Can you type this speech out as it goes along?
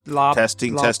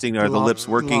Testing. Are the lips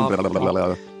working? Blah, blah, blah,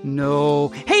 blah. No.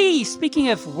 Hey, speaking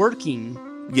of working.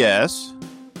 Yes.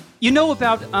 You know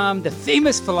about the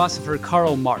famous philosopher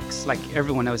Karl Marx. Like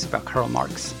everyone knows about Karl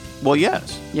Marx. Well,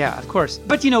 yes. Yeah, of course.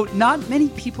 But not many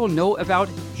people know about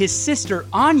his sister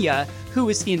Anya, who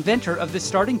is the inventor of the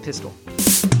starting pistol.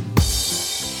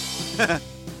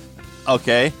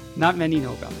 Okay. Not many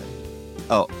know about that.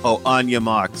 Oh, Anya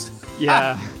Marx.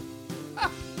 Yeah.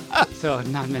 So,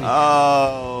 not many.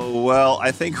 Oh, well,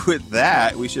 I think with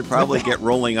that, we should probably get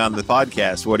rolling on the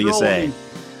podcast. What do you say?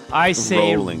 I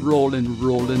say rolling,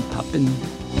 poppin'.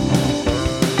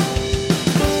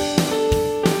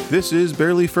 This is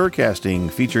Barely Furcasting,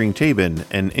 featuring Tabin,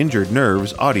 an Injured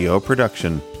Nerves audio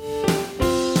production.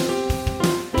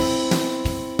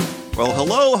 Well,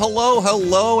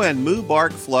 hello, and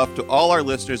Mubark Fluff to all our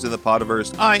listeners in the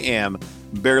Podiverse. I am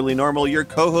Barely Normal, your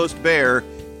co-host Bear,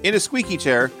 in a squeaky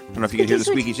chair. I don't know if you can hear the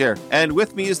squeaky chair. And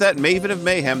with me is that maven of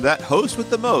mayhem, that host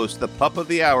with the most, the pup of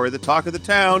the hour, the talk of the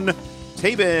town,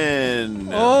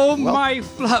 Tabin. Oh, my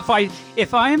Fluff.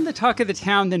 If I am the talk of the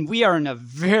town, then we are in a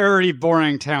very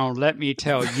boring town, let me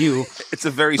tell you. It's a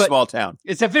very small town.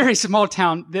 It's a very small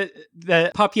town.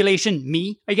 The population,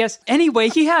 me, I guess.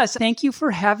 Anyway, yes, thank you for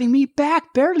having me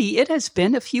back. Barely. It has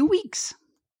been a few weeks.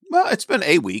 Well, it's been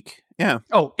a week. Yeah.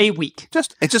 Oh, a week.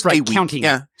 It's just right, a week. Counting.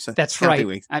 Yeah. That's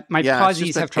right. My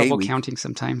posies have trouble counting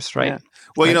sometimes, right? Yeah.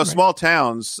 Well, right, small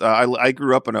towns, I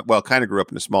grew up kind of grew up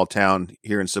in a small town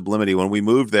here in Sublimity. When we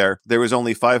moved there was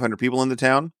only 500 people in the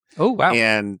town. Oh, wow.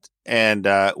 And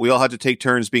we all had to take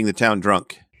turns being the town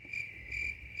drunk.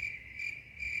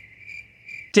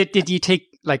 Did you take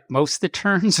like most of the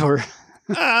turns or?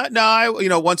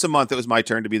 No, once a month it was my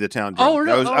turn to be the town drunk. Oh,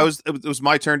 really? It was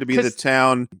my turn to be the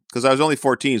town, because I was only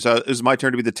 14, so it was my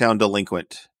turn to be the town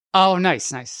delinquent. Oh,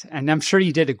 nice. And I'm sure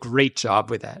you did a great job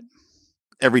with that.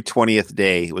 Every 20th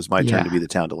day it was my turn to be the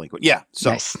town delinquent. Yeah.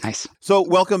 So nice. So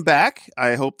welcome back.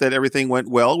 I hope that everything went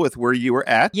well with where you were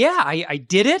at. Yeah, I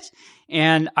did it.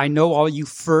 And I know all you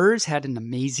furs had an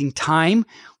amazing time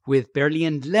with Barely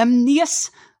and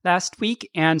Lemnius last week,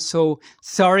 and so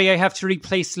sorry I have to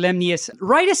replace Lemnius.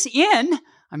 Write us in.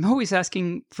 I'm always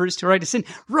asking first to write us in.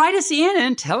 Write us in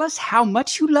and tell us how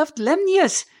much you loved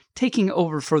Lemnius taking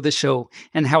over for the show,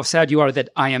 and how sad you are that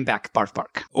I am back, bark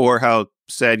bark. Or how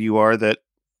sad you are that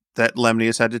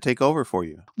Lemnius had to take over for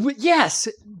you. Well, yes,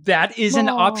 that is an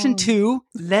option too.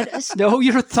 Let us know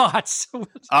your thoughts.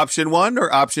 Option 1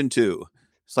 or option 2?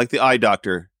 It's like the eye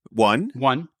doctor. 1,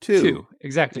 2.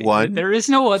 Exactly. 1. There is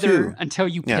no other 2. until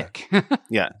you pick.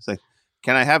 Yeah. It's like,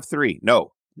 can I have 3?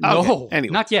 No. No. Okay.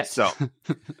 Anyway, not yet. So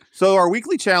our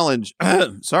weekly challenge,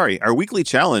 our weekly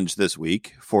challenge this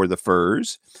week for the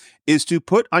furs is to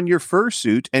put on your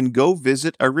fursuit and go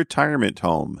visit a retirement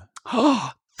home.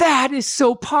 Oh, that is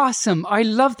so possum. I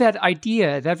love that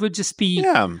idea. That would just be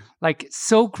like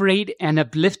so great and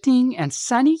uplifting and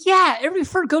sunny. Yeah, every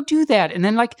fur, go do that. And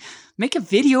then like make a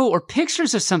video or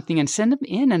pictures or something and send them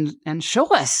in and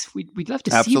show us. We'd love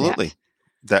to see that. Absolutely.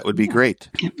 That would be great.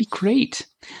 That'd be great.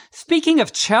 Speaking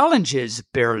of challenges,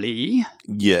 Barely.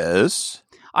 Yes.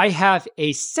 I have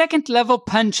a second level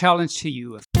pun challenge to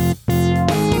you.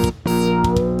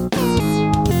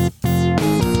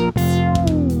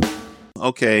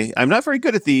 Okay, I'm not very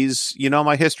good at these.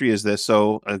 My history is this,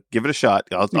 so give it a shot.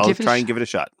 I'll try and give it a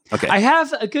shot. Okay.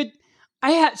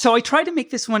 So I tried to make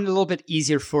this one a little bit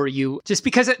easier for you, just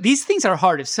because these things are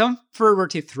hard. If some fur were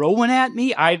to throw one at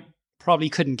me, I probably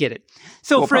couldn't get it.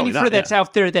 So for any fur that's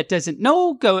out there that doesn't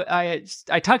know, I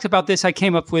talked about this. I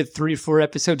came up with 3 or 4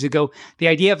 episodes ago, the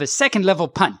idea of a second level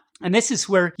pun. And this is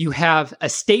where you have a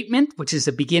statement, which is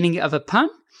the beginning of a pun,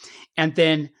 and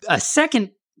then a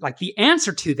second, like the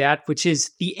answer to that, which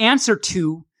is the answer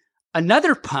to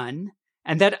another pun,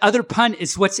 and that other pun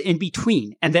is what's in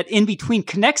between, and that in between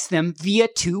connects them via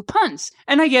 2 puns.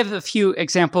 And I gave a few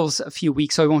examples a few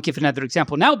weeks, so I won't give another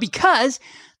example now, because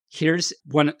here's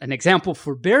an example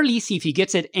for Barely, see if he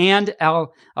gets it, and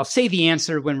I'll say the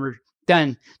answer when we're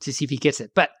done to see if he gets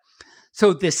it. But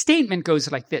so the statement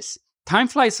goes like this: time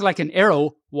flies like an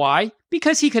arrow. Why?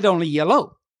 Because he could only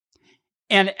yellow.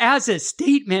 And as a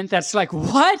statement, that's like,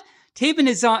 what? Tabin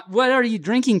is on, what are you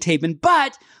drinking, Tabin?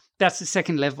 But that's the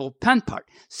second level pun part.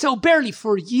 So Barely,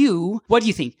 for you, what do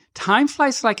you think? Time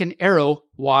flies like an arrow.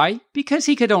 Why? Because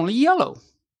he could only yellow.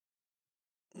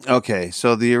 Okay,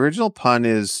 so the original pun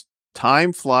is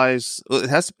time flies.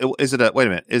 Is it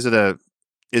a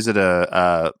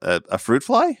fruit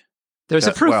fly? There's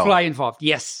a fruit fly involved.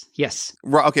 Yes.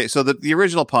 Okay, so the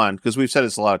original pun, because we've said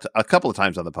this a couple of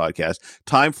times on the podcast,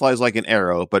 time flies like an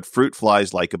arrow, but fruit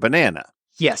flies like a banana.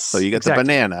 Yes. So you get the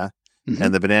banana,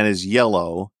 and the banana is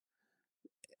yellow,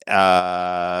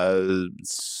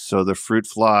 So the fruit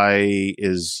fly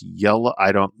is yellow.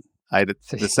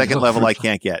 The second level I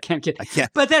can't get. Can't get. I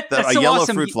can't. But that's a so yellow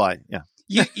awesome. fruit fly. Yeah.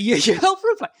 You yellow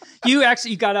fruit fly. You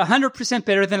got 100%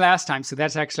 better than last time, so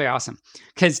that's actually awesome.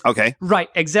 Okay. Right,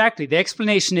 exactly. The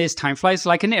explanation is time flies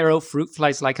like an arrow, fruit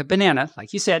flies like a banana,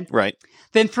 like you said. Right.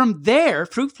 Then from there,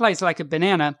 fruit flies like a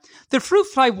banana. The fruit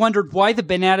fly wondered why the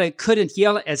banana couldn't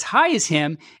yell as high as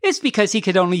him. It's because he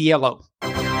could only yellow.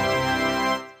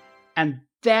 And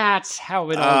that's how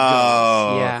it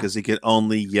all goes. Yeah. Because he could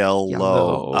only yell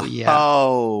low. Yeah.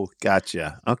 Oh,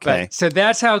 gotcha. Okay. So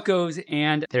that's how it goes,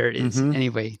 and there it is. Mm-hmm.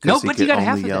 Anyway. No, but you got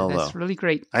half of that. That's really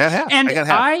great. I got half. And I got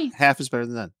half. Half is better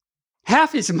than none.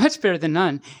 Half is much better than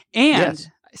none. And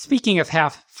speaking of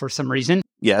half, for some reason.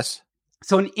 Yes.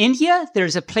 So in India,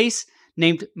 there's a place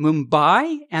named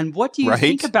Mumbai. And what do you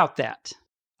think about that?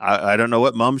 I don't know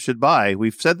what Mum should buy.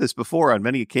 We've said this before on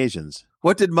many occasions.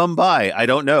 What did Mum buy? I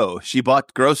don't know. She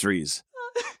bought groceries.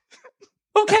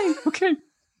 Okay.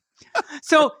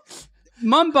 So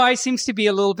Mumbai seems to be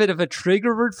a little bit of a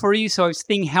trigger word for you. So I was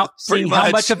seeing how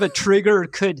much of a trigger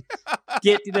could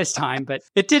get this time, but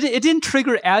it didn't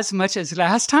trigger as much as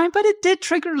last time, but it did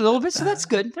trigger a little bit. So that's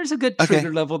good. There's a good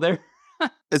trigger level there.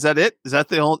 Is that it? Is that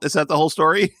the whole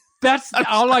story? That's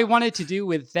all I wanted to do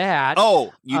with that.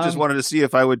 Oh, you just wanted to see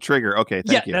if I would trigger. Okay,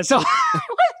 thank you. That's all I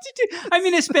wanted to do. I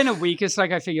mean, it's been a week. It's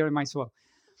like I figured I might as well.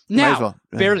 Now,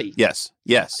 barely. Yes.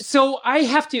 So I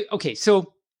have to,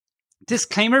 so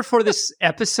disclaimer for this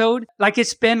episode, like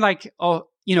it's been like, I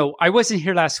wasn't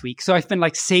here last week, so I've been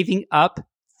like saving up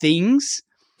things.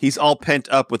 He's all pent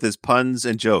up with his puns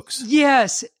and jokes.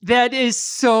 Yes, that is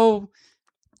so...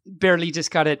 Barely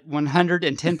just got it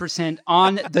 110%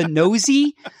 on the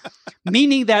nosy,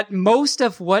 meaning that most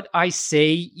of what I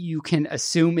say you can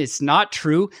assume is not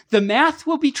true. The math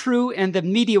will be true and the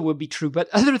media will be true, but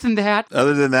other than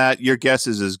that, your guess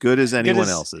is as good as anyone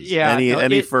else's. Yeah,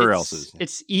 any fur else's.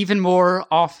 It's even more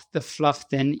off the fluff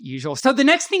than usual. So the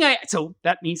next thing so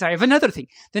that means I have another thing.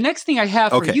 The next thing I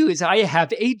have for you is I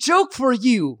have a joke for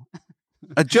you.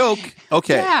 A joke?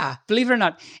 Okay. Yeah, believe it or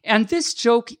not. And this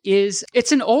joke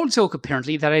it's an old joke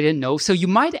apparently that I didn't know. So you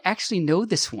might actually know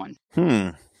this one.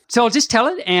 So I'll just tell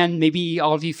it, and maybe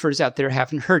all of you furs out there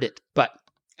haven't heard it, but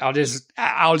I'll just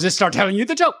start telling you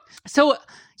the joke. So,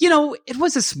 it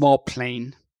was a small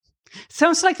plane.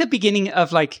 Sounds like the beginning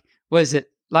of was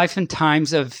it Life and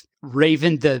Times of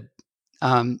Raven, the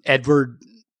Edward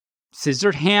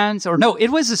Scissorhands? Or no, it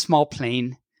was a small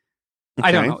plane. Okay.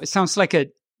 I don't know. It sounds like a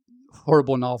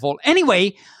horrible novel.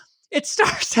 Anyway, it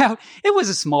starts out, it was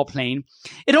a small plane.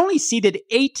 It only seated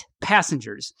 8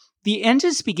 passengers. The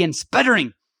engines began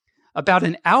sputtering about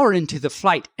an hour into the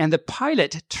flight, and the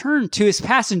pilot turned to his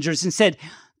passengers and said,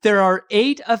 "There are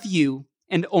 8 of you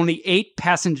and only 8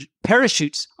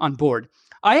 parachutes on board.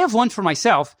 I have one for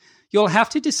myself. You'll have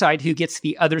to decide who gets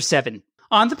the other 7.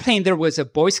 On the plane, there was a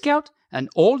Boy Scout, an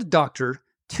old doctor,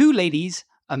 2 ladies,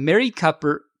 a married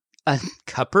couple, where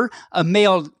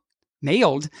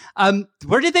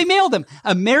did they mail them?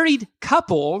 A married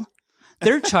couple,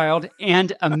 their child,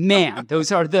 and a man.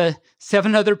 Those are the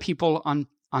 7 other people on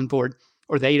board,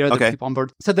 or the 8 other people on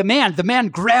board. So the man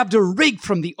grabbed a rig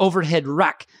from the overhead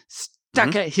rack,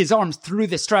 stuck his arms through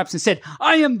the straps, and said,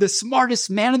 "I am the smartest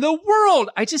man in the world.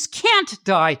 I just can't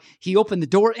die." He opened the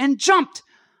door and jumped.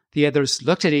 The others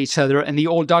looked at each other, and the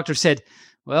old doctor said,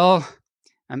 "Well,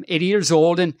 I'm 80 years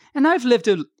old, and I've lived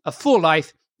a full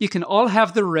life. You can all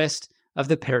have the rest of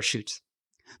the parachutes."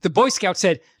 The Boy Scout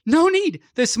said, "No need.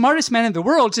 The smartest man in the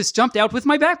world just jumped out with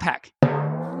my backpack."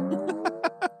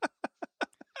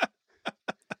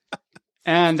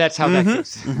 And that's how that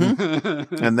goes.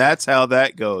 And that's how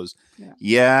that goes.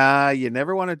 Yeah, you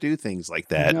never want to do things like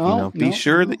that. Be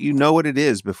sure that you know what it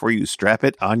is before you strap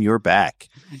it on your back.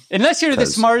 Unless you're the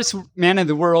smartest man in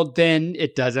the world, then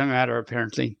it doesn't matter,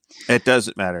 apparently. It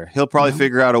doesn't matter. He'll probably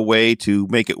figure out a way to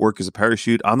make it work as a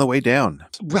parachute on the way down.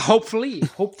 Well, hopefully.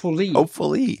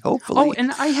 Oh,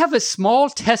 and I have a small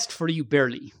test for you,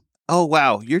 Barely. Oh,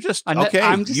 wow. You're just,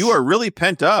 you are really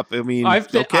pent up. I mean, I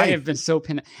have been so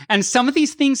pent up. And some of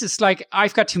these things, it's like,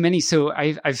 I've got too many, so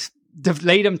I've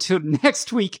delayed them to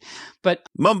next week. But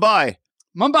Mumbai.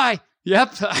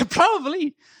 Yep,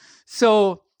 probably.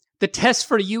 So the test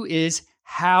for you is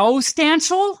how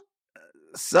stantial?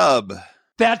 Sub.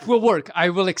 That will work. I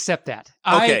will accept that.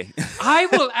 Okay. I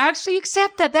will actually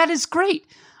accept that. That is great.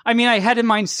 I mean, I had in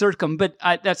mind circum, but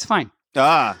that's fine.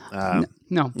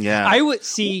 No. Yeah.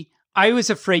 I was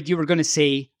afraid you were going to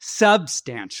say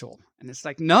substantial. And it's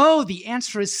like, no, the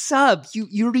answer is sub.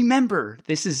 You remember.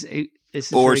 This is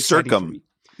or circum.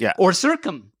 Yeah. Or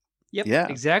circum. Yep. Yeah.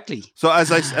 Exactly. So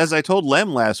as I told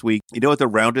Lem last week, you know what the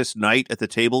roundest knight at the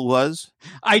table was?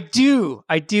 I do,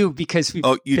 because we've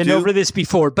been over this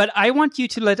before. But I want you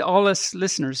to let all us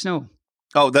listeners know.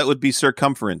 Oh, that would be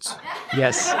circumference.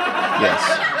 Yes.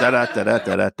 Yes. Da da da da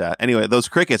da da da. Anyway, those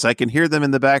crickets, I can hear them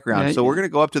in the background. So we're going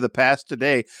to go up to the past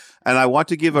today, and I want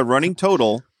to give a running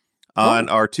total on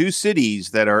our two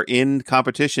cities that are in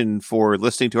competition for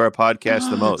listening to our podcast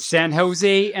the most. San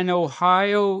Jose and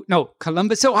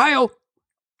Columbus, Ohio.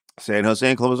 San Jose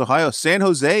and Columbus, Ohio. San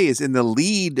Jose is in the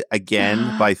lead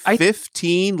again by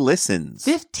 15 listens.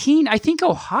 15? I think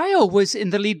Ohio was in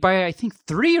the lead by,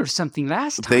 3 or something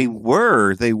last time. They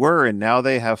were, and now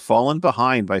they have fallen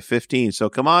behind by 15. So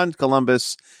come on,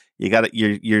 Columbus. You got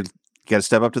to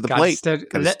step up to the plate.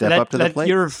 Let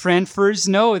your friends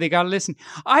know they got to listen.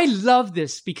 I love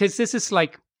this because this is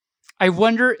like, I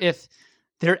wonder if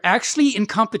they're actually in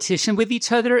competition with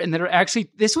each other, and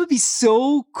this would be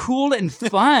so cool and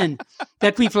fun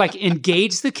that we've like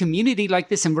engaged the community like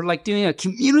this, and we're like doing a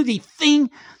community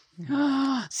thing.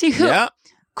 See who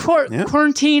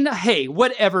quarantine. Hey,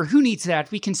 whatever. Who needs that?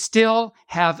 We can still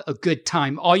have a good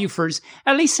time. All you furs,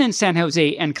 at least in San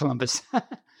Jose and Columbus.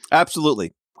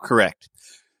 Absolutely correct.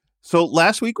 So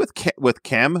last week with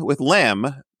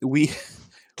Lem,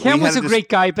 Cam was a great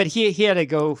guy, but he had to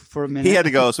go for a minute. He had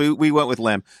to go, so we went with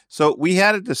Lem. So we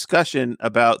had a discussion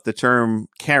about the term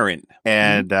Karen,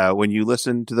 and when you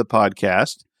listen to the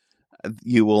podcast,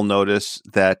 you will notice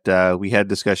that we had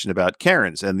discussion about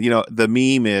Karens. And, the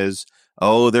meme is,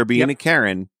 they're being a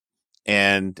Karen,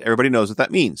 and everybody knows what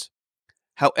that means.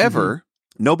 However,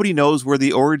 nobody knows where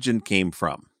the origin came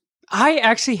from. I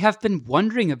actually have been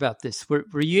wondering about this. Were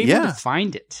you able to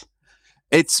find it?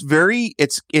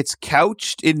 It's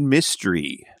couched in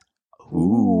mystery.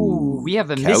 Ooh, we have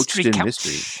a mystery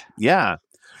couch. Yeah.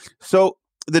 So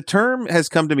the term has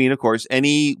come to mean, of course,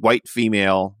 any white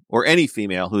female or any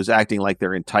female who's acting like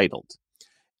they're entitled.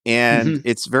 And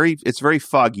it's very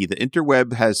foggy. The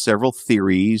interweb has several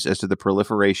theories as to the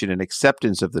proliferation and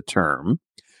acceptance of the term.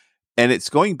 And it's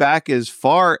going back as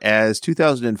far as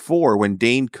 2004 when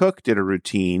Dane Cook did a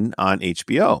routine on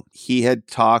HBO. He had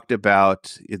talked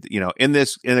about,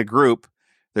 in a group,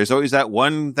 there's always that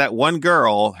one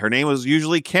girl. Her name was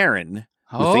usually Karen,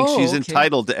 who thinks she's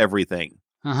entitled to everything.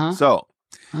 So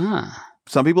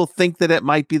some people think that it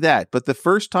might be that. But the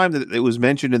first time that it was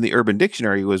mentioned in the Urban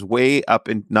Dictionary was way up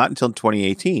not until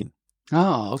 2018.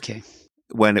 Oh, okay.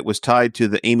 When it was tied to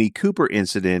the Amy Cooper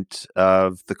incident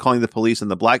of calling the police on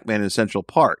the black man in Central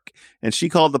Park. And she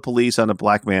called the police on a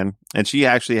black man, and she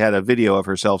actually had a video of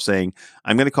herself saying,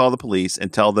 I'm going to call the police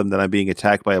and tell them that I'm being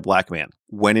attacked by a black man.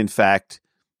 When in fact,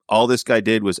 all this guy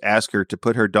did was ask her to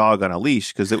put her dog on a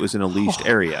leash because it was in a leashed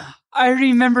area. I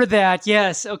remember that.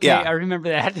 Yes. Okay. Yeah. I remember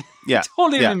that. Yeah.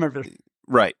 Totally remember.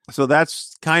 Right. So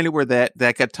that's kind of where that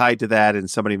got tied to that. And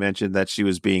somebody mentioned that she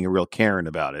was being a real Karen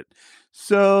about it.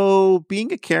 So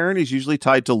being a Karen is usually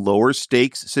tied to lower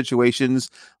stakes situations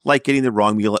like getting the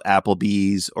wrong meal at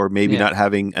Applebee's, or maybe not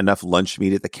having enough lunch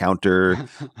meat at the counter,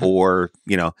 or,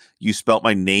 you spelt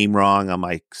my name wrong on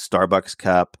my Starbucks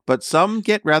cup. But some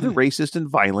get rather racist and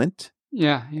violent.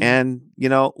 Yeah. And,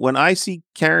 when I see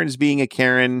Karens being a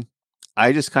Karen,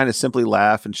 I just kind of simply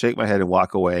laugh and shake my head and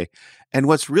walk away. And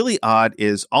what's really odd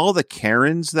is all the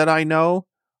Karens that I know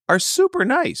are super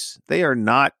nice. They are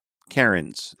not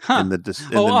Karens in the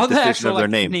decision of their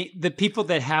name. The people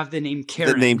that have the name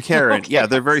Karen. The name Karen. Okay. Yeah,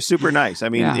 they're very super nice. I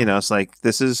mean, it's like,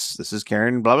 this is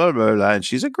Karen, blah, blah, blah, blah, and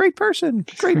she's a great person.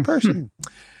 Great person.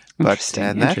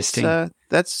 Interesting.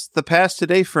 That's the past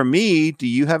today from me. Do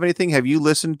you have anything? Have you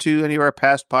listened to any of our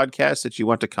past podcasts that you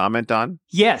want to comment on?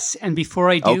 Yes. And before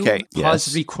I do, pause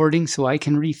the recording so I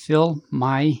can refill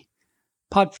my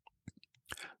pod.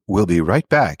 We'll be right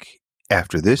back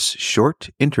after this short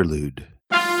interlude.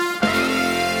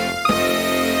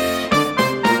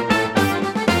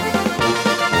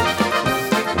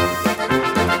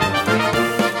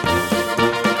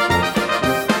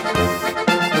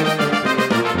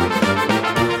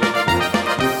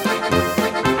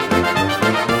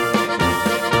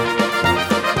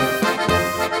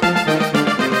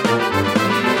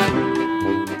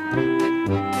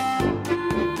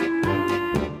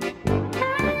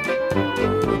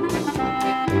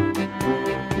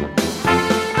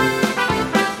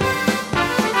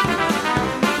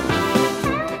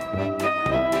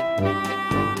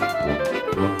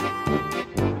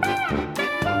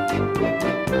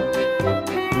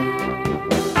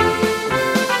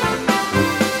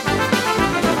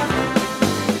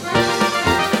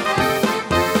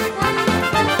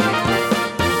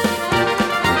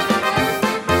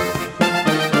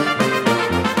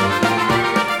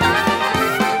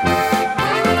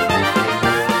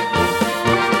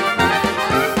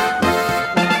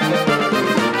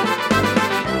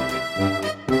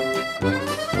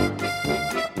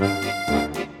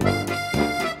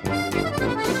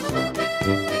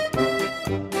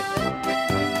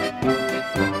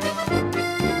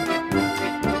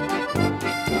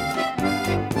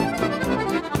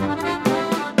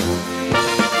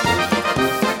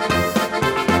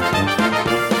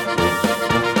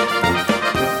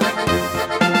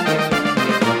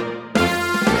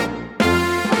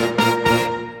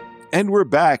 And we're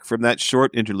back from that short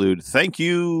interlude. Thank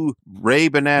you, Ray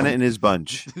Banana and his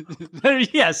bunch.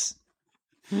 Yes.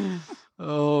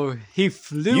 Oh, he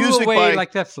flew music away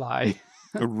like that fly.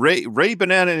 Ray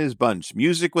Banana and his bunch.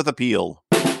 Music with appeal.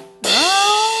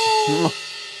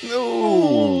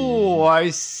 Oh, I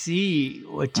see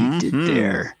what you did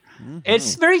there. Mm-hmm.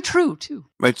 It's very true too.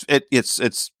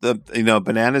 It's the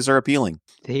bananas are appealing.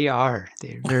 They are.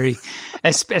 They're very,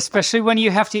 especially when you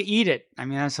have to eat it. I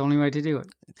mean, that's the only way to do it.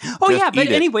 Oh yeah, but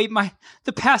anyway,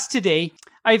 the past today,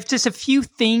 I have just a few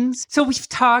things. So we've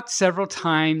talked several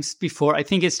times before. I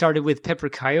think it started with Pepper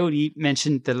Coyote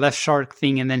mentioned the left shark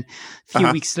thing, and then a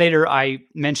few weeks later, I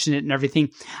mentioned it and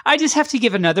everything. I just have to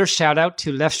give another shout out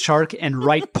to Left Shark and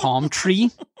Right Palm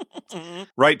Tree.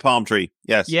 Right Palm Tree,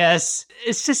 yes. Yes,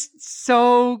 it's just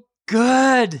so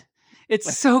good.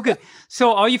 It's so good.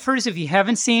 So all you furs, if you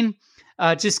haven't seen,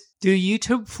 just do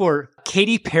YouTube for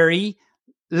Katy Perry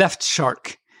Left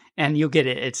Shark. And you'll get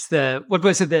it. It's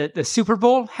the Super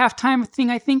Bowl halftime thing,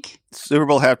 I think? Super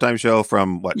Bowl halftime show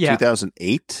from,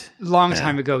 2008? Long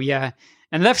time ago, yeah.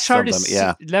 And Left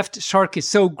Shark is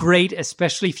so great,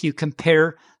 especially if you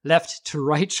compare Left to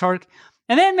Right Shark.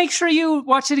 And then make sure you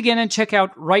watch it again and check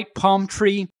out Right Palm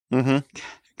Tree. Mm-hmm.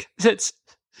 It's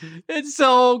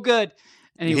so good.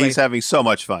 Anyway, he's having so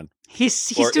much fun. He's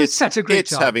doing such a great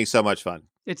job. It's having so much fun.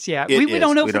 We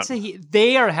don't know if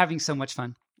they are having so much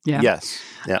fun. Yeah. Yes.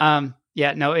 Yeah.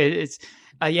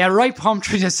 Right Palm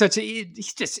Tree does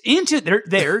he's just into it.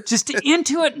 They're just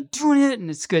into it and doing it, and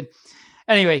it's good.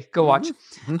 Anyway, go watch.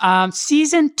 Mm-hmm.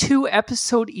 Season 2,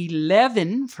 episode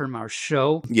 11 from our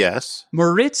show. Yes.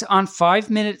 Moritz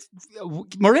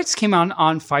came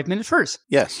on 5 Minute First.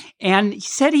 Yes. And he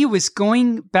said he was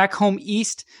going back home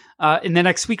east in the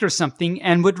next week or something,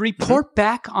 and would report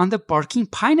back on the barking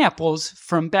pineapples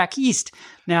from back east.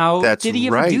 Now, did he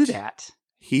ever do that?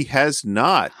 He has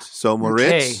not. So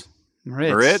Moritz,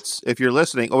 if you're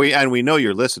listening, we know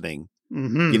you're listening,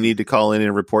 you need to call in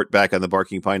and report back on the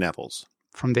barking pineapples.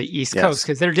 From the East Coast,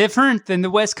 because they're different than the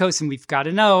West Coast, and we've got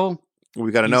to know.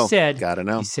 We've got to know. Gotta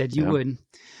know. You said you would.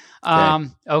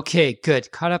 Okay,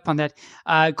 good. Caught up on that.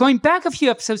 Going back a few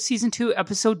episodes, season 2,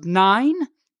 episode 9.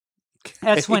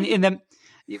 That's when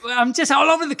I'm just all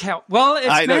over the count. Well,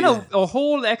 it's been a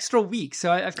whole extra week,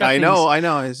 so I've got. I know.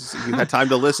 You had time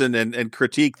to listen and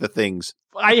critique the things.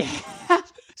 I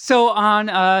have. So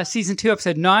on season 2,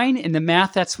 episode 9, in the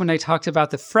math, that's when I talked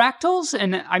about the fractals,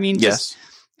 and I mean, just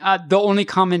the only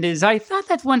comment is I thought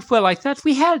that went well. I thought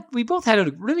we both had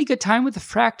a really good time with the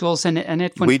fractals, and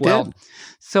it went well. Did.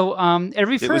 So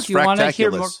if you want to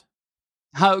hear more,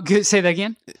 say that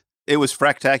again. It was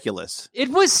fractaculous. It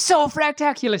was so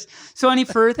fractaculous. So any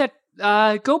further,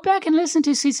 go back and listen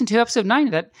to season 2, episode 9,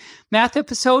 that math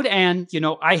episode, and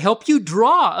I help you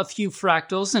draw a few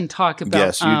fractals and talk about.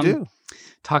 Yes, you do.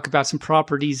 Talk about some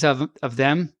properties of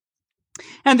them.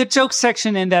 And the joke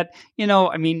section, and that,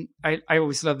 I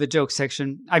always love the joke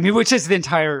section. I mean, which is the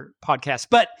entire podcast,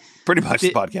 but pretty much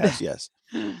the podcast, yes.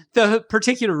 The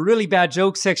particular really bad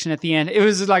joke section at the end, it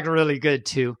was like really good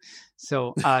too.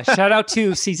 So shout out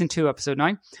to season 2, episode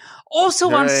 9. Also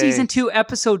on season 2,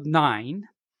 episode 9.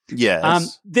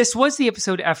 Yes. This was the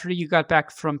episode after you got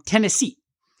back from Tennessee.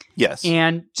 Yes.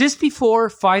 And just before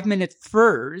 5 Minute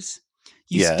Furs,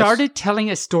 you started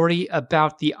telling a story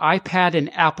about the iPad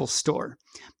and Apple store.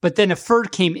 But then a fur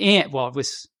came in. Well, it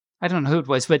was, I don't know who it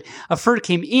was, but a fur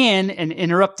came in and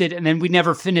interrupted, and then we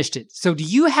never finished it. So do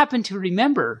you happen to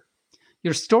remember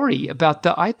your story about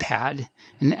the iPad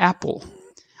and Apple?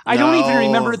 I don't even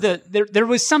remember there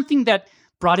was something that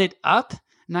brought it up,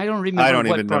 and I don't remember. I don't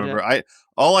even remember.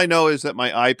 All I know is that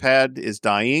my iPad is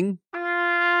dying.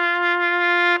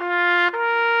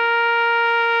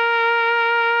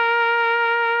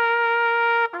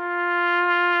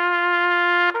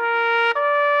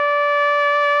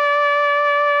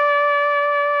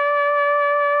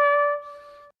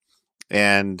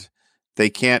 And they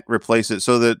can't replace it.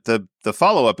 So the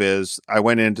follow-up is I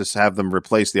went in to have them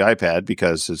replace the iPad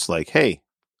because it's like, hey,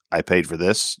 I paid for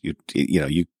this.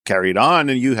 You carry it on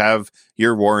and you have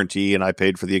your warranty, and I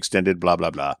paid for the extended blah, blah,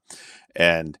 blah.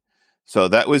 And so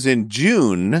that was in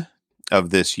June of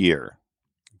this year.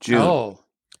 June. Oh,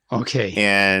 okay.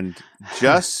 And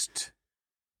just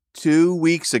 2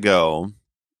 weeks ago,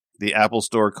 the Apple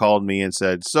store called me and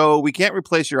said, so we can't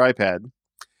replace your iPad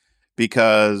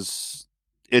because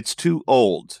it's too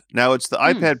old. Now, it's the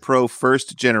iPad Pro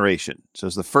first generation. So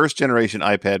it's the first generation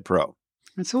iPad Pro.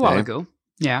 That's a while ago.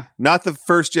 Yeah. Not the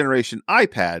first generation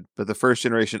iPad, but the first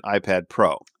generation iPad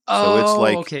Pro. Oh, so it's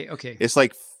like, okay. It's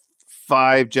like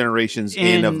 5 generations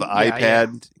in of the iPad.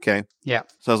 Yeah. Okay. Yeah.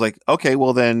 So I was like, okay,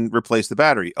 well then replace the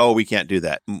battery. Oh, we can't do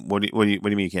that. What do you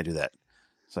mean you can't do that?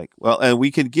 It's like, well, and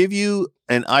we could give you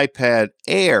an iPad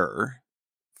Air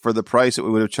for the price that we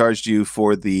would have charged you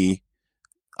for the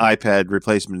iPad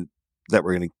replacement that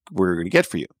we're gonna get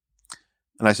for you.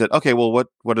 And I said, okay, well, what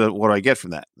do I get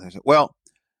from that? And I said, well,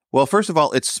 first of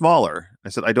all, it's smaller. I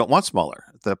said, I don't want smaller.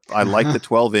 I like the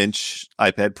 12-inch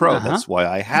iPad Pro. That's why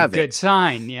I have it. Good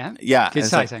sign, yeah. Yeah. Good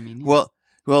size, I mean. Well,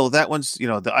 that one's,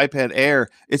 the iPad Air,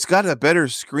 it's got a better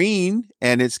screen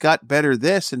and it's got better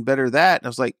this and better that. And I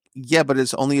was like, yeah, but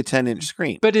it's only a 10-inch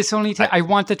screen. But it's only I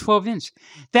want the 12-inch.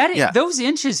 Those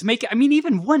inches make,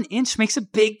 even 1 inch makes a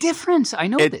big difference. I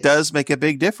know it does make a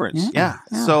big difference. Yeah.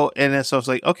 So I was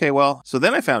like, okay, well, so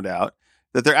then I found out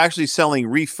that they're actually selling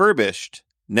refurbished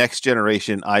next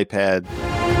generation iPad.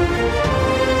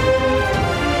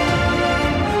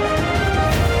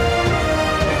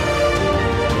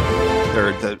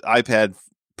 They're the iPad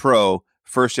Pro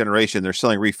first generation. They're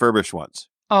selling refurbished ones.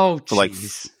 Oh, for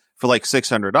like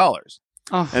 $600.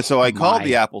 Oh, and so I called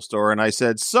the Apple store and I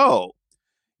said, so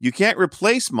you can't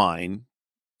replace mine,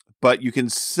 but you can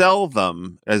sell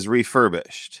them as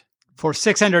refurbished for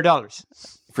 $600.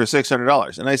 For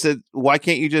 $600. And I said, why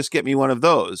can't you just get me one of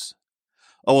those?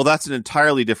 Oh, well, that's an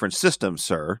entirely different system,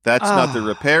 sir. That's not the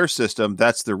repair system.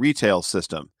 That's the retail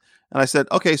system. And I said,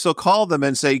 okay, so call them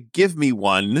and say, give me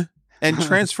one and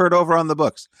transfer it over on the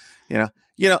books.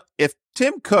 If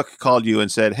Tim Cook called you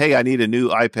and said, hey, I need a new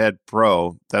iPad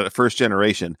Pro, that first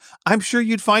generation, I'm sure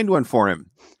you'd find one for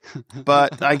him.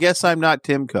 But I guess I'm not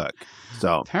Tim Cook.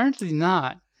 So apparently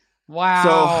not.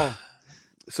 Wow.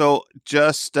 So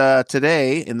just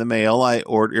today in the mail,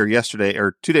 yesterday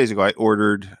or 2 days ago, I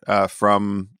ordered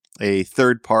from a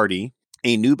third party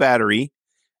a new battery,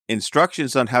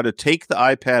 instructions on how to take the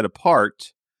iPad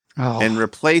apart and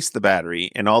replace the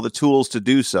battery, and all the tools to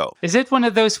do so. Is it one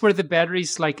of those where the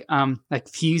battery's like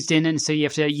fused in, and so you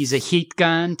have to use a heat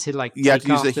gun to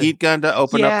use a heat gun to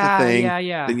open up the thing.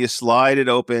 Yeah. Then you slide it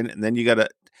open, and then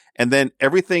then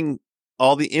everything,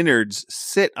 all the innards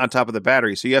sit on top of the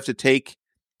battery, so you have to take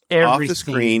off the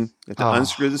screen. You have to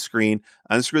unscrew the screen,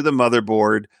 unscrew the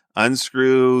motherboard,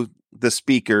 unscrew the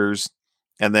speakers,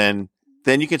 and then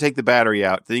you can take the battery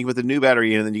out. Then you can put the new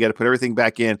battery in, and then you got to put everything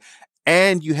back in.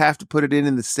 And you have to put it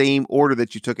in the same order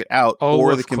that you took it out,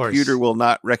 or the computer will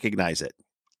not recognize it.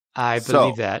 I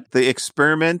believe that. The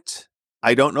experiment,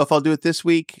 I don't know if I'll do it this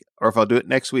week or if I'll do it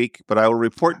next week, but I will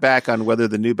report back on whether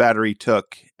the new battery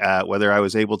took, whether I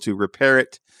was able to repair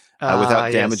it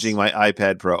without damaging my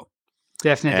iPad Pro.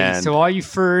 Definitely. And so all you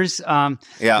furs,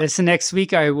 listen next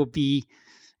week. I will be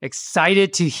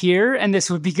excited to hear, and this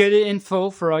would be good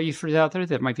info for all you furs out there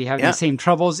that might be having the same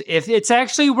troubles, if it's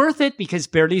actually worth it, because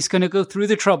Barely's going to go through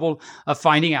the trouble of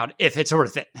finding out if it's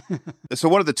worth it. So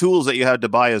one of the tools that you had to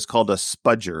buy is called a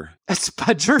spudger. A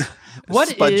spudger?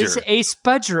 What is a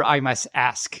spudger, I must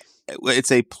ask?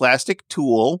 It's a plastic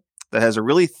tool that has a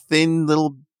really thin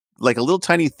a little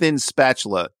tiny thin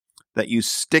spatula that you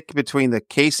stick between the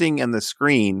casing and the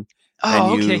screen.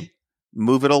 And you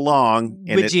move it along,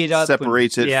 and it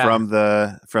separates it from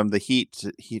the heat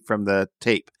from the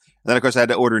tape. And then, of course, I had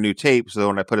to order new tape. So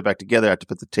when I put it back together, I had to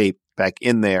put the tape back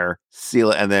in there,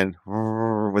 seal it, and then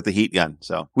with the heat gun.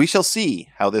 So we shall see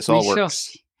how this all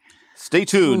works. Stay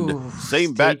tuned.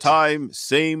 Same bat time,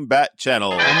 same bat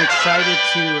channel. I'm excited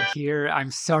to hear.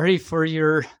 I'm sorry for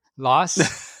your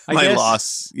loss. My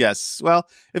loss, yes. Well,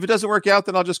 if it doesn't work out,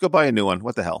 then I'll just go buy a new one.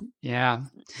 What the hell? Yeah.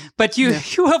 But you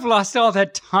have lost all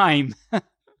that time.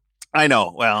 I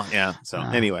know. Well, yeah. So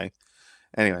anyway.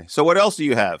 So what else do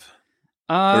you have?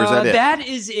 Or is that it? That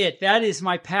is it. That is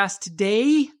my past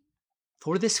today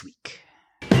for this week.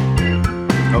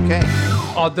 Okay.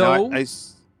 Although.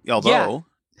 Yes.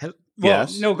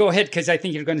 No, go ahead, because I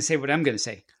think you're going to say what I'm going to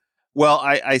say. Well,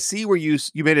 I see where you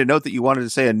made a note that you wanted to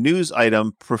say a news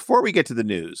item before we get to the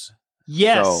news.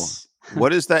 Yes. So,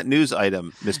 what is that news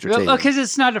item, Mr. Tatum? Well, because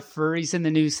it's not a furries in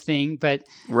the news thing, but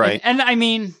right. And I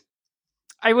mean,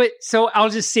 So I'll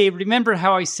just say, remember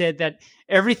how I said that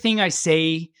everything I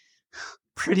say,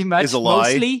 pretty much, is a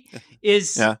lie. Mostly,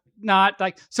 is not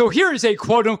like. So here is a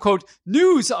quote unquote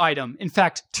news item. In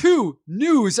fact, 2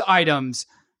 news items.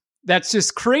 That's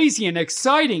just crazy and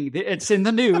exciting. It's in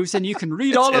the news, and you can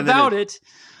read all about it.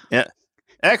 Yeah.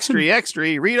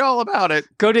 Extra, read all about it.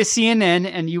 Go to CNN,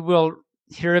 and you will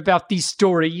hear about these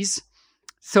stories.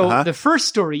 So the first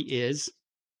story is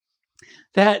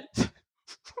that,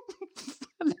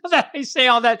 now that I say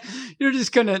all that, you're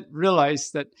just going to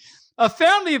realize that a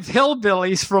family of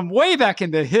hillbillies from way back in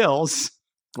the hills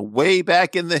Way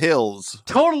back in the hills.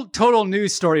 Total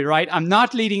news story, right? I'm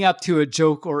not leading up to a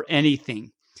joke or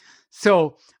anything.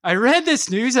 So I read this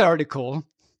news article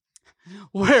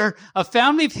where a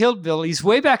family of hillbillies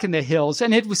way back in the hills,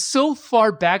 and it was so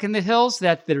far back in the hills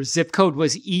that their zip code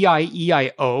was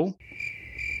EIEIO.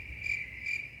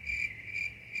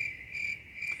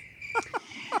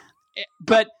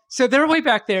 But so they're way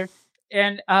back there.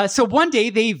 And so one day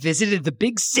they visited the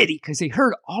big city because they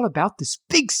heard all about this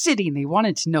big city and they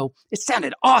wanted to know. It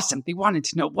sounded awesome. They wanted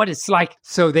to know what it's like.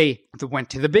 So they went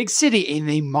to the big city and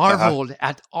they marveled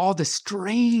at all the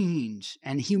strange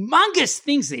and humongous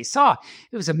things they saw.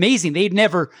 It was amazing. They'd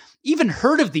never even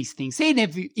heard of these things. They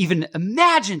never even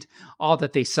imagined all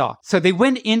that they saw. So they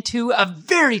went into a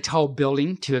very tall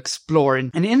building to explore.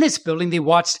 And in this building, they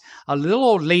watched a little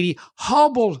old lady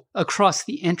hobble across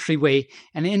the entryway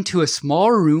and into a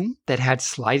small room that had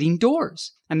sliding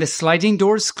doors. And the sliding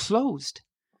doors closed.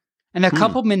 And a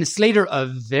couple minutes later, a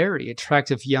very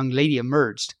attractive young lady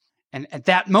emerged. And at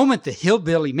that moment, the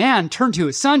hillbilly man turned to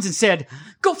his sons and said,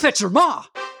 "Go fetch her ma."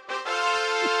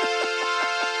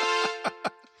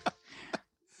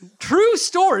 True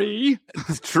story.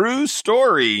 True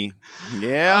story.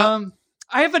 Yeah.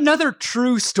 I have another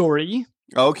true story.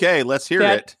 Okay, let's hear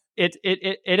it.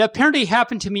 It apparently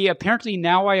happened to me. Apparently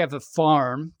now I have a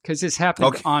farm because this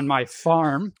happened on my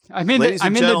farm. I'm in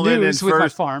the news with my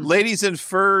farm. Ladies and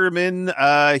furmen,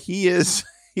 he's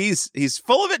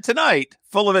full of it tonight.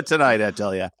 Full of it tonight, I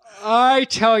tell you. I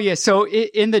tell you. So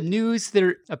in the news,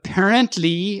 there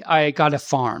apparently I got a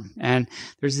farm, and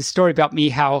there's a story about me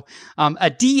how a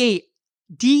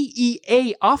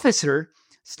DEA officer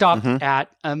stopped at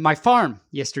my farm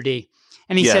yesterday,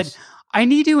 and he said, "I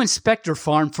need to inspect your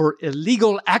farm for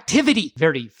illegal activity."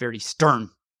 Very, very stern,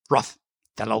 rough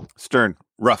fellow. Stern,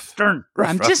 rough.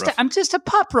 I'm just a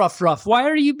pup, rough. Why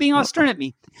are you being all stern at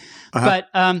me? But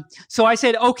so I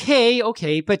said,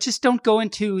 okay, but just don't go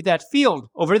into that field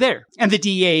over there. And the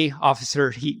DA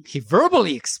officer, he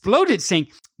verbally exploded, saying,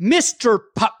 "Mr.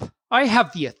 Pup, I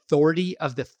have the authority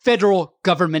of the federal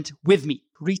government with me."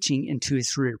 Reaching into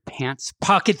his rear pants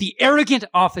pocket, the arrogant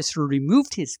officer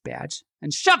removed his badge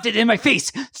and shoved it in my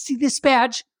face. "See this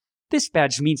badge? This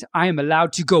badge means I am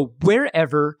allowed to go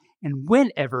wherever and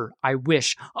whenever I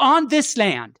wish on this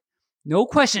land. No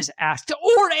questions asked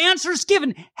or answers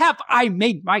given. Have I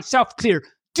made myself clear?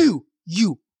 Do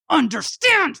you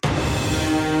understand?"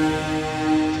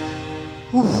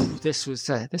 Ooh, this was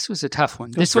a tough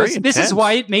one. This is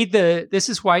why it made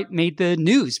the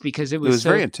news, because it was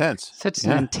very intense. Such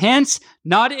an intense,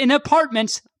 not in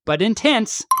apartments, but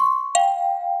intense.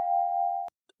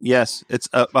 Yes, it's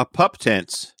a pup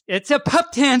tense. It's a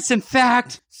pup tense, in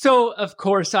fact. So, of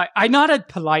course, I nodded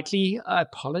politely,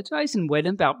 apologized, and went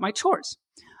about my chores.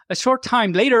 A short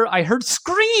time later, I heard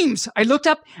screams. I looked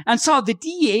up and saw the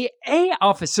DEA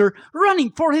officer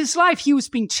running for his life. He was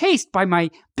being chased by my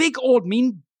big old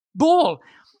mean bull.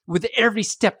 With every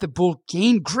step, the bull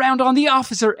gained ground on the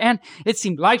officer, and it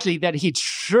seemed likely that he'd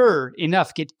sure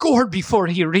enough get gored before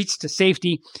he reached to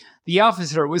safety. The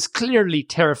officer was clearly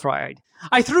terrified.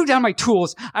 I threw down my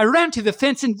tools. I ran to the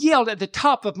fence and yelled at the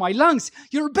top of my lungs,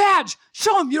 "Your badge!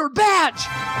 Show him your badge!"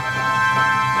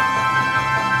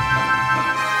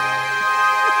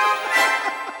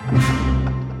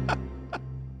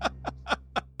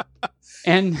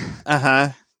 And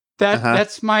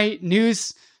that's my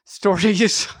news story.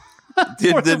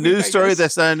 The news story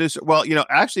that's not a news. Well,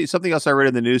 actually, something else I read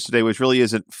in the news today, which really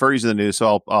isn't furries in the news.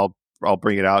 So I'll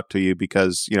bring it out to you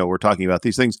because we're talking about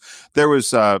these things. There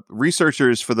was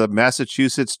researchers for the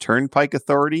Massachusetts Turnpike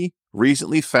Authority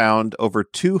recently found over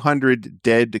 200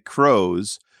 dead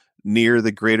crows near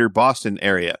the greater Boston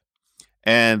area.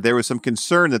 And there was some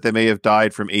concern that they may have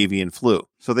died from avian flu.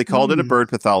 So they called in a bird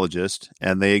pathologist,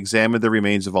 and they examined the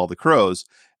remains of all the crows.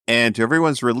 And to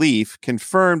everyone's relief,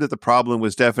 confirmed that the problem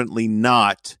was definitely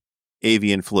not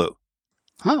avian flu.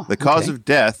 The cause of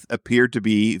death appeared to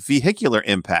be vehicular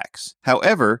impacts.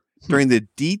 However, during the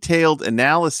detailed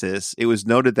analysis, it was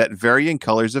noted that varying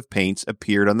colors of paints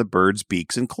appeared on the bird's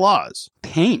beaks and claws.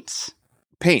 Paints,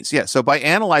 yeah. So by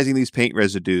analyzing these paint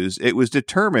residues, it was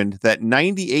determined that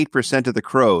 98% of the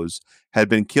crows had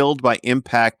been killed by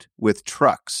impact with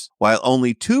trucks, while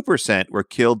only 2% were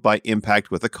killed by impact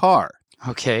with a car.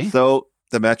 Okay. So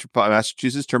the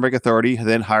Massachusetts Turnpike Authority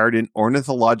then hired an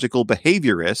ornithological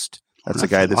behaviorist. That's a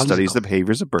guy that studies the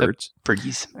behaviors of birds.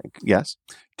 Birdies. Yes.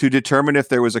 To determine if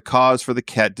there was a cause for the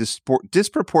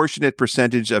disproportionate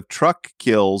percentage of truck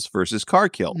kills versus car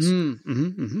kills.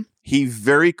 He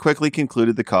very quickly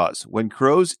concluded the cause. When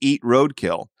crows eat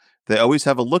roadkill, they always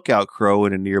have a lookout crow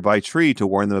in a nearby tree to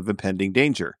warn them of impending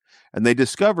danger. and they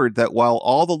discovered that while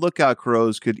all the lookout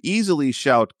crows could easily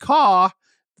shout caw,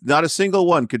 not a single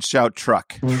one could shout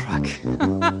truck. Truck.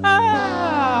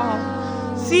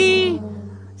 See,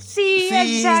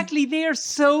 exactly. They are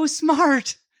so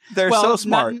smart. They're so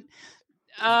smart.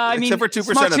 Except for 2% of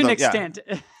them. Smart to an extent.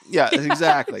 Yeah,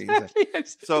 exactly.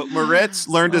 So Moritz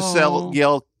learned to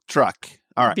yell truck.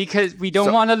 All right. Because we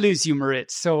don't want to lose you,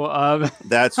 Moritz. So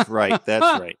That's right.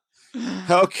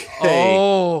 Okay.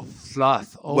 Oh,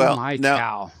 Fluff. Oh, well, my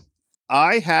cow.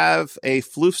 I have a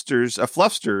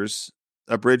Fluffster's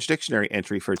abridged dictionary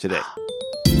entry for today.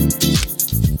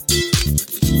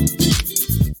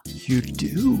 You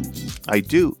do? I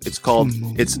do. It's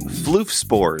floof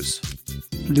spores.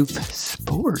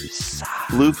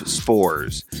 Floof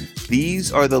spores.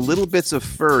 These are the little bits of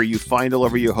fur you find all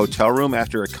over your hotel room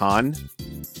after a con.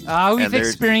 We've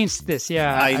experienced this,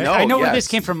 yeah. I know where this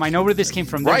came from.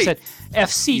 There's at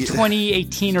FC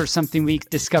 2018 or something, we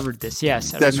discovered this,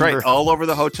 yes. That's right. All over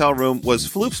the hotel room was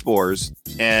floof spores,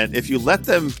 and if you let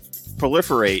them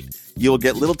proliferate, you'll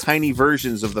get little tiny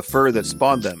versions of the fur that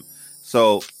spawned them.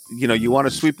 So, you want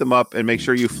to sweep them up and make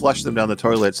sure you flush them down the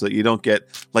toilet so that you don't get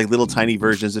like little tiny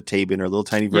versions of Tabin or little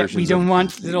tiny versions. We don't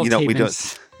want little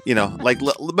Tabins.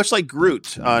 Much like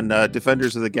Groot on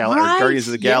Defenders of the Guardians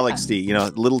of the Galaxy.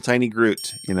 Little tiny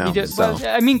Groot. Groot's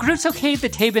okay. The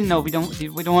Tabin, no, we don't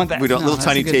want that. We don't little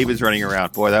tiny Tabins running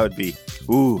around. Boy, that would be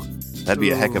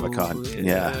a heck of a con.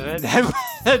 Yeah,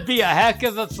 that'd be a heck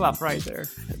of a fluff right there.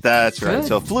 That's right.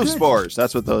 So floof spores.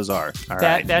 That's what those are. All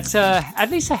right. That's at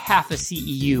least a half a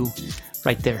CEU.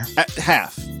 Right there.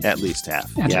 At least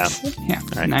half. Yeah. Yeah. All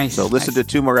right. Nice. So listen to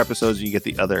 2 more episodes and you get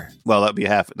the other. Well, that'd be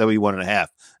half. That'd be 1.5.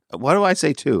 Why do I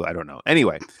say 2? I don't know.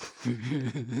 Anyway.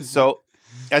 So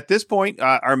at this point,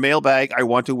 our mailbag, I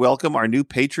want to welcome our new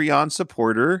Patreon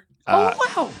supporter.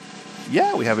 Wow.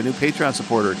 Yeah, we have a new Patreon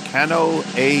supporter, Cano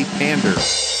A. Pander.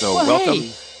 So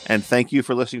welcome and thank you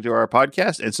for listening to our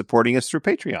podcast and supporting us through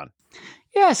Patreon.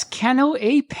 Yes, Cano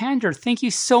A. Pander. Thank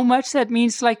you so much. That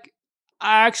means you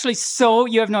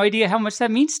have no idea how much that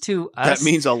means to us. That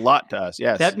means a lot to us,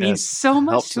 yes. That means so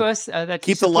much to us.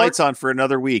 Keep the lights on for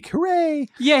another week. Hooray!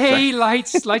 Yay,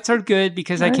 lights. Lights are good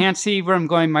because I can't see where I'm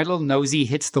going. My little nosy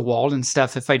hits the wall and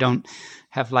stuff if I don't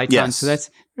have lights on. So that's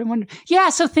wonderful. Yeah,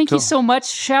 so thank you so much.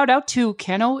 Shout out to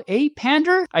Cano A.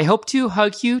 Pander. I hope to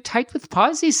hug you tight with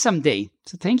posies someday.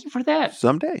 So thank you for that.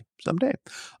 Someday.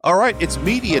 All right, it's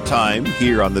media time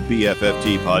here on the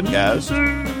BFFT podcast.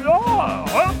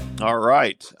 All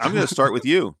right, I'm going to start with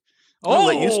you. I'll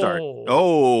let you start.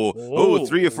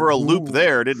 Threw you for a loop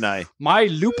there, didn't I? My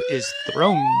loop is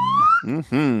thrown.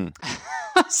 Mm-hmm.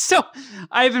 So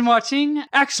I've been watching.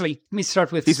 Actually, let me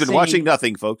start with. He's been watching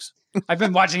nothing, folks. I've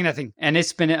been watching nothing, and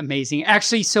it's been amazing.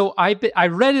 Actually, so I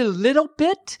read a little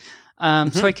bit.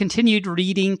 So I continued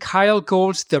reading Kyle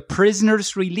Gould's The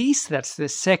Prisoner's Release. That's the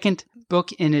second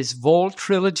book in his Vol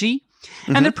trilogy.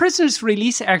 And The Prisoner's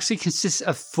Release actually consists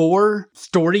of 4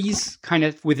 stories kind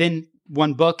of within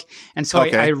one book. And so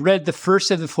I read the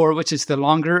first of the 4, which is the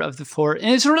longer of the 4.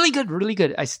 And it's really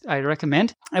good. I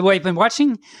recommend. I've been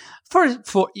watching for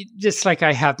just like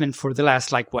I have been for the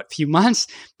last few months,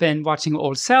 been watching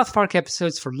old South Park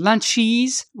episodes for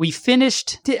lunchies. We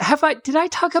finished. Did I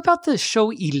talk about the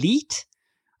show Elite?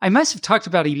 I must have talked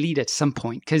about Elite at some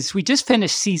point because we just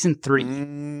finished season 3.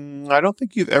 I don't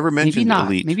think you've ever mentioned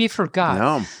Elite. Maybe I forgot.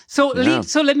 No. So Elite.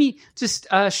 So let me just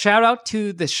shout out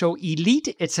to the show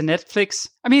Elite. It's a Netflix.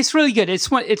 I mean, it's really good.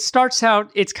 It starts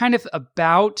out. It's kind of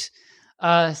about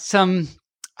some.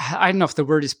 I don't know if the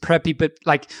word is preppy, but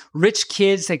like rich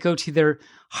kids that go to their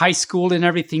high school and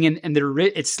everything, and they're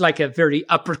it's like a very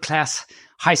upper class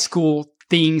high school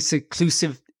thing,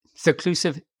 seclusive.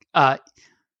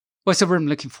 What's the word I'm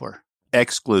looking for?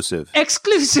 Exclusive.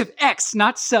 X,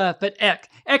 not but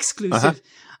exclusive.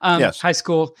 Yes. High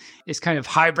school is kind of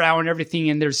highbrow and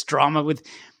everything, and there's drama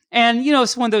and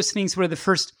it's one of those things where the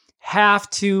first half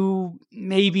to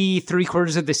maybe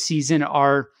 3/4 of the season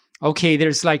are okay.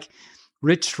 There's like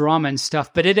rich drama and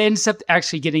stuff, but it ends up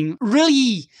actually getting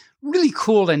really, really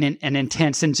cool and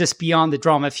intense and just beyond the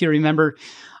drama. If you remember,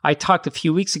 I talked a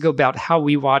few weeks ago about how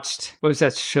we watched, what was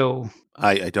that show?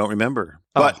 I don't remember,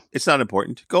 but it's not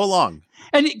important. Go along.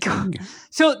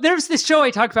 So there's this show I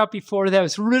talked about before that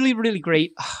was really, really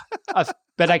great,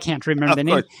 but I can't remember the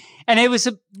name. And it was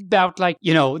about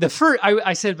the first,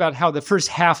 I said about how the first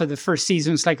half of the first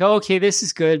season was like, okay, this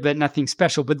is good, but nothing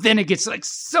special. But then it gets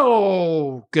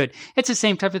so good. It's the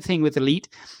same type of thing with Elite.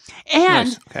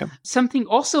 And something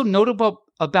also notable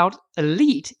about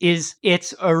Elite is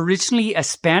it's originally a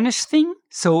Spanish thing.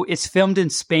 So it's filmed in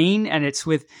Spain and it's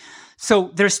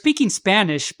so they're speaking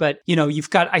Spanish, but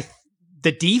you've got,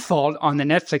 the default on the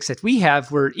Netflix that we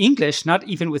have were English, not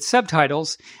even with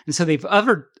subtitles. And so they've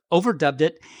overdubbed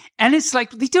it. And it's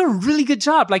like, they do a really good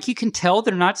job. Like, you can tell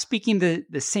they're not speaking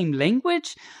the same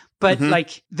language, but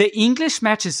like the English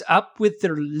matches up with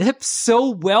their lips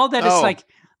so well that it's like,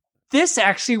 this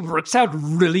actually works out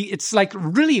really, it's like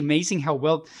really amazing how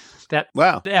well that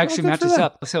actually matches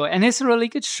up. So, and it's a really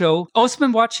good show. Also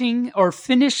been watching or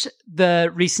finished the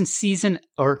recent season,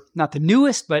 or not the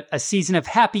newest, but a season of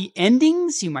Happy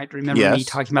Endings. You might remember me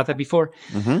talking about that before.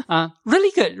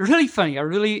 Really good, really funny. I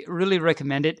really, really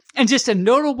recommend it. And just a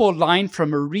notable line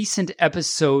from a recent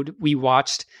episode we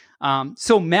watched.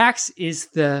 So Max is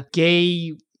the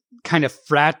gay kind of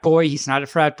frat boy. He's not a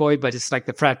frat boy, but it's like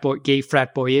the frat boy, gay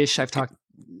frat boy-ish. I've talked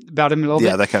about him a little bit.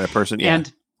 Yeah, that kind of person. Yeah.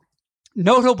 And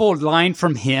notable line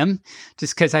from him,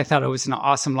 just because I thought it was an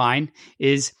awesome line,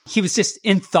 is he was just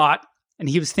in thought and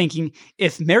he was thinking,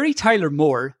 if Mary Tyler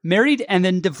Moore married and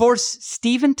then divorced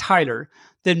Steven Tyler,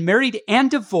 then married and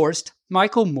divorced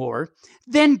Michael Moore,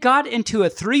 then got into a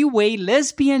 3-way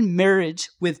lesbian marriage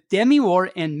with Demi Moore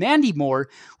and Mandy Moore,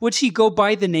 would she go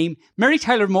by the name Mary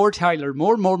Tyler Moore,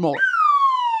 Moore?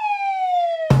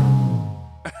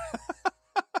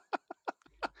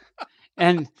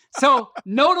 And so,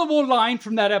 notable line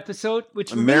from that episode,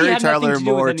 which really Mary had Tyler nothing to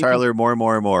do Moore, with anything. Tyler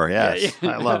Moore. Yes,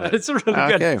 I love it. It's really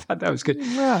good. I thought that was good.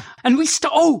 Yeah. And we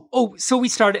so we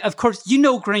started. Of course, you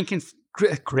know Grace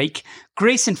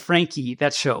and Frankie,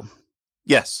 that show.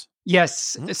 Yes.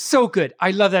 So good.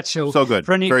 I love that show. So good.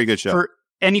 Very good show. For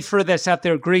any further that's out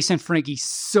there, Grace and Frankie,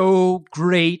 so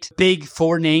great. Big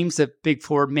four names. The big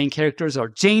four main characters are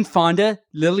Jane Fonda,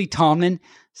 Lily Tomlin,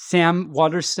 Sam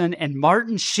Waterston, and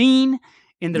Martin Sheen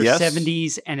in their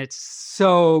 70s, and it's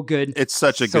so good. It's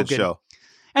such a good show.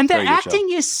 And the acting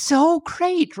is so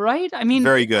great, right? I mean,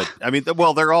 very good. I mean,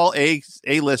 well, they're all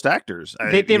A-list actors.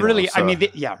 They really, I mean,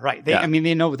 right. I mean,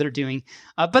 they know what they're doing.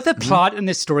 But the plot and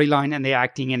the storyline and the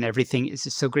acting and everything is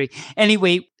just so great.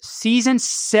 Anyway, season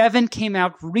 7 came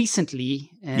out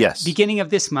recently, beginning of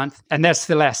this month, and that's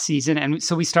the last season. And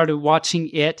so we started watching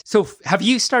it. So have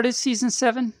you started season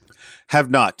 7? I have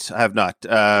not.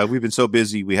 We've been so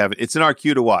busy. We haven't. It's in our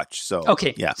queue to watch. So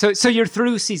okay, yeah. So you're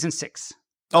through season 6.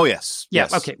 Oh yes. Yeah.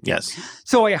 Yes. Okay. Yes.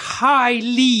 So I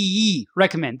highly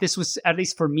recommend. This was at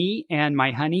least for me and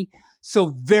my honey.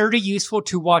 So very useful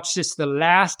to watch just the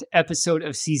last episode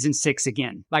of season 6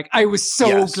 again. Like, I was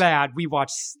so glad we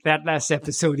watched that last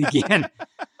episode again,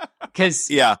 because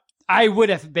I would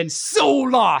have been so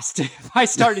lost if I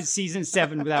started season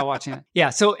 7 without watching it. Yeah.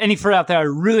 So any for out there, I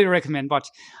really recommend watch.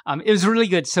 It was really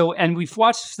good. So, and we've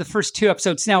watched the first 2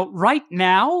 episodes. Now, right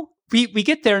now, we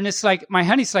get there and it's like, my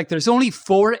honey's like, there's only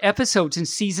 4 episodes in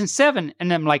season 7.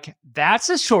 And I'm like, that's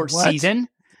a short season.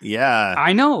 Yeah.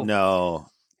 I know. No.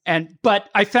 But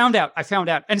I found out.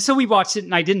 And so we watched it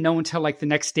and I didn't know until like the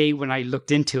next day when I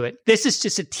looked into it. This is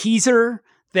just a teaser.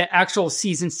 The actual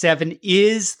season 7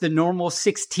 is the normal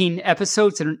 16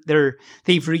 episodes, and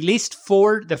they've released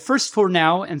 4, the first 4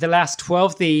 now, and the last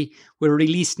 12 they will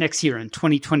release next year in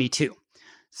 2022.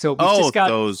 So we just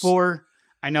got 4.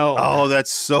 I know. Oh, that's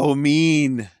so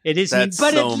mean. It is mean,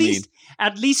 but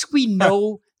at least we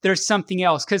know there's something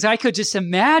else, because I could just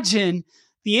imagine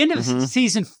the end of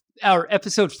season or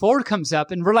episode 4 comes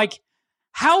up, and we're like,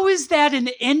 how is that an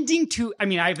ending to? I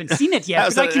mean, I haven't seen it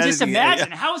yet, but I can just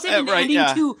imagine. How is it an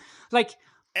ending to? Like,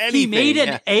 he made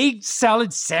an egg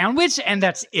salad sandwich, and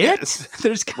that's it. Yes.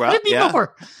 There's got to be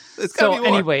more. So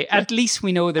anyway, at least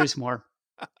we know there's more.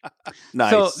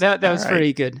 Nice. So that was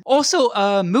very good. Also,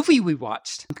 a movie we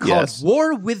watched called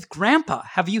War with Grandpa.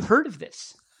 Have you heard of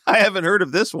this? I haven't heard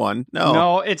of this one.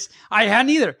 No, I hadn't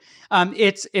either.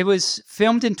 It was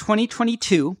filmed in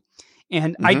 2022,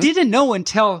 and I didn't know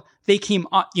until they came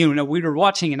on. We were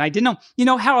watching, and I didn't know. You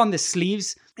know how on the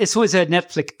sleeves, this was a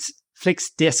Netflix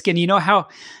disc, and you know how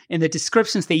in the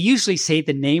descriptions they usually say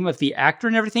the name of the actor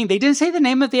and everything. They didn't say the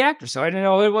name of the actor, so I didn't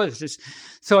know who it was.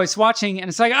 So I was watching, and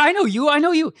it's like, I know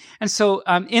you. And so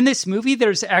in this movie,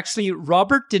 there's actually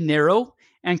Robert De Niro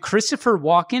and Christopher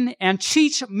Walken and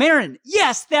Cheech Marin.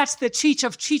 Yes, that's the Cheech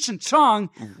of Cheech and Chong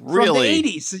from the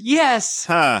 80s. Yes.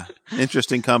 Huh.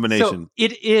 Interesting combination. So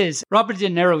it is. Robert De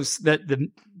Niro's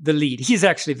the lead. He's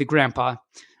actually the grandpa.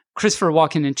 Christopher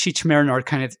Walken and Cheech Marin are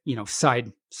kind of,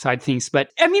 side things, but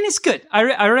I mean, it's good.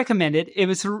 I recommend it.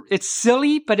 It's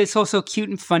silly, but it's also cute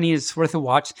and funny. It's worth a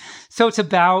watch. So it's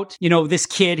about, this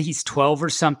kid, he's 12 or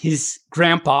something. His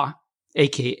grandpa,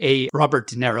 aka Robert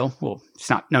De Niro, well, it's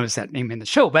not known as that name in the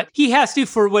show, but he has to,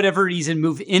 for whatever reason,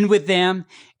 move in with them.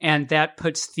 And that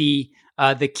puts the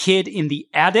kid in the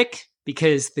attic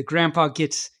because the grandpa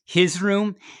gets his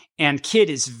room, and Kid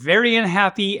is very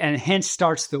unhappy, and hence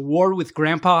starts the war with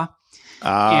Grandpa.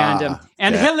 And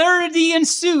hilarity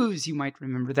ensues. You might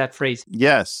remember that phrase.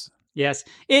 Yes.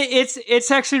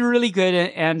 It's actually really good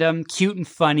and cute and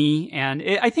funny, and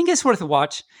I think it's worth a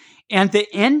watch. And the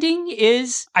ending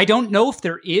is, I don't know if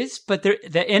there is, but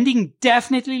the ending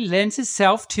definitely lends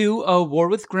itself to a War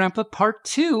with Grandpa Part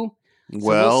 2.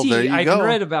 Well, there you go. I haven't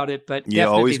read about it, but you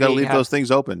always got to leave those things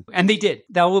open. And they did.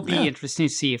 That will be interesting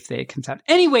to see if it comes out.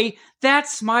 Anyway,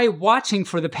 that's my watching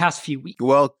for the past few weeks.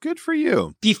 Well, good for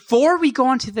you. Before we go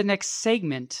on to the next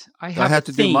segment, I have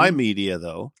to do my media,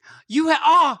 though.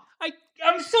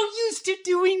 I'm so used to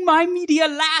doing my media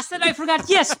last that I forgot.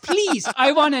 Yes, please.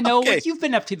 I want to know what you've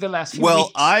been up to the last few weeks.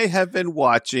 Well, I have been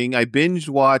watching. I binge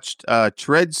watched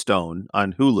Treadstone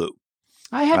on Hulu.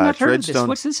 I had not heard of this.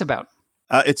 What's this about?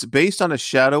 It's based on a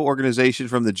shadow organization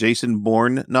from the Jason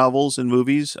Bourne novels and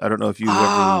movies. I don't know if you've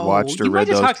ever watched or read those. You might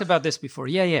have talked about this before.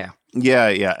 Yeah.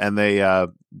 And they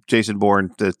Jason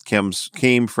Bourne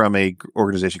came from a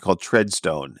organization called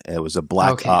Treadstone. It was a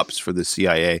black ops for the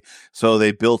CIA. So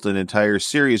they built an entire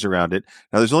series around it.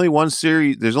 Now there's only one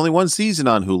series. There's only one season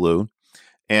on Hulu,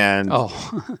 and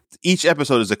each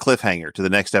episode is a cliffhanger to the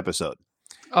next episode.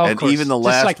 Oh, and of course. Even the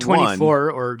last just like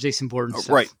 24 or Jason Bourne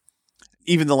stuff. Right.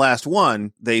 Even the last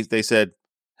one, they said,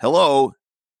 hello,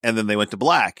 and then they went to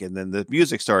black, and then the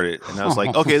music started. And I was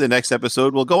like, okay, the next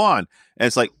episode will go on. And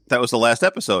it's like, that was the last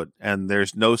episode, and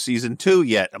there's no season 2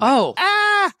 yet. I'm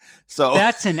like, So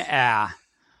that's an Hell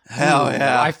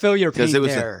yeah. I feel your pain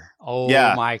there.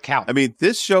 My cow. I mean,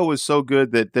 this show was so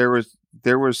good that there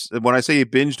was, when I say you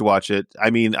binged watch it, I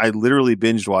mean, I literally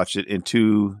binged watched it in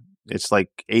it's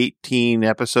like 18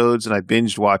 episodes, and I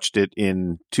binged watched it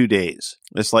in 2 days.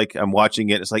 It's like I'm watching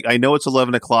it. It's like, I know it's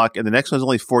 11 o'clock, and the next one's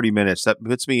only 40 minutes. That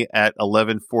puts me at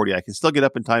 11:40. I can still get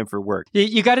up in time for work.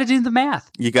 You got to do the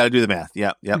math. You got to do the math.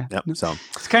 Yep. So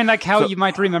it's kind of like how you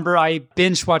might remember I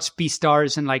binge watched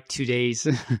Beastars in like 2 days.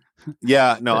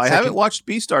 Yeah, no, I haven't watched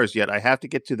Beastars yet. I have to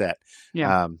get to that.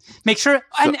 Yeah, make sure.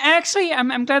 And actually,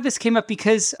 I'm glad this came up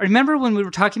because I remember when we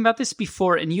were talking about this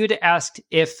before, and you had asked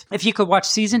if you could watch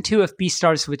season 2 of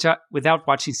Beastars without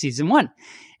watching season 1,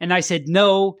 and I said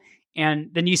no. And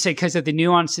then you said because of the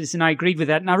nuances, and I agreed with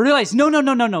that. And I realized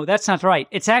no, that's not right.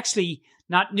 It's actually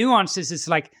not nuances. It's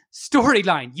like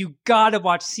storyline. You got to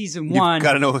watch season 1. You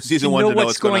got to know season 1 to know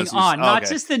what's going on. Not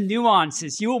just the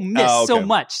nuances. You will miss so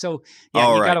much. So you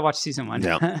got to watch season 1.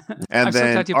 Yeah. And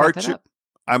then Archer.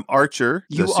 I'm Archer.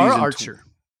 You are Archer.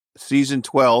 Season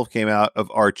 12 came out of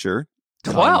Archer.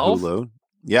 12? Hulu.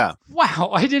 Yeah.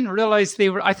 Wow. I didn't realize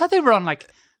I thought they were on like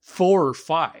 4 or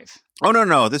 5. Oh,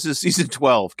 no. This is season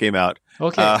 12 came out.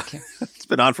 Okay. It's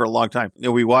been on for a long time.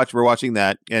 We're watching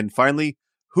that. And finally,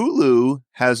 Hulu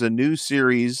has a new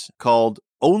series called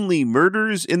Only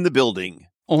Murders in the Building.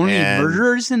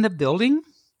 Murders in the Building?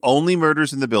 Only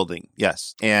Murders in the Building,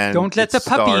 yes. And don't let the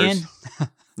puppy in.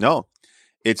 No.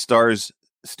 It stars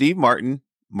Steve Martin,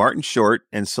 Martin Short,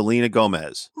 and Selena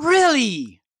Gomez.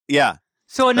 Really? Yeah.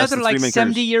 So another like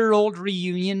 70-year-old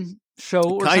reunion show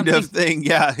or kind something? Of thing.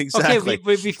 Yeah, exactly. Okay,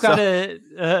 we've got a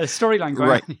storyline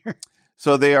going on here.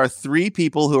 So they are 3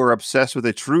 people who are obsessed with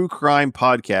a true crime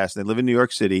podcast. They live in New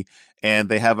York City, and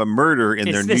they have a murder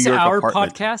in their New York apartment. Is this our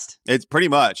podcast? It's pretty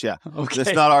much, yeah. Okay.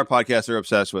 It's not our podcast they're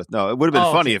obsessed with. No, it would have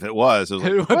been funny if it was. It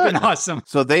would have been awesome.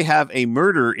 So they have a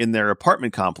murder in their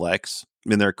apartment complex,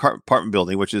 in their apartment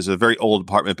building, which is a very old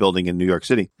apartment building in New York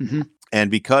City. Mm-hmm. And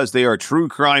because they are true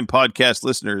crime podcast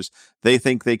listeners, they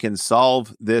think they can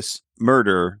solve this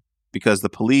murder because the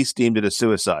police deemed it a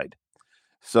suicide.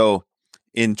 So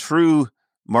in true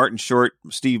Martin Short,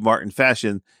 Steve Martin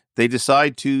fashion, they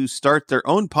decide to start their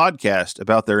own podcast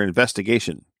about their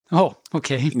investigation. Oh,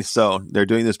 okay. So they're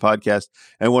doing this podcast.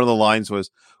 And one of the lines was,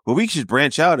 well, we should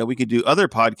branch out and we could do other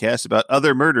podcasts about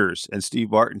other murders. And Steve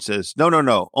Martin says,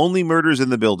 no, only Murders in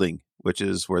the Building, which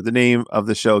is where the name of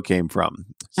the show came from.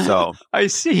 So I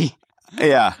see.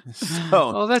 Yeah.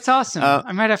 So, that's awesome.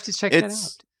 I might have to check that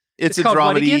out. It's a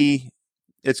dramedy.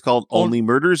 It's called Only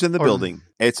Murders in the Building.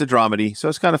 It's a dramedy, so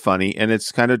it's kind of funny, and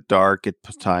it's kind of dark at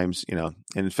times, And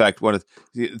in fact,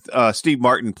 Steve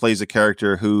Martin plays a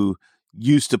character who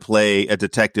used to play a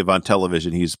detective on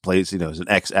television. He plays, as an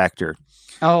ex-actor.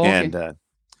 Oh, okay. And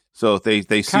so they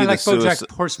see kind of like BoJack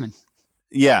Horseman.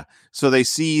 Yeah. So they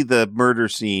see the murder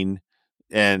scene,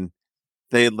 and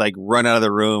they like run out of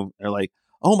the room. They're like,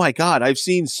 "Oh my God, I've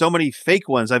seen so many fake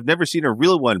ones. I've never seen a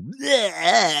real one."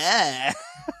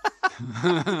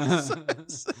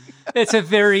 It's a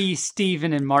very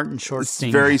Stephen and Martin Short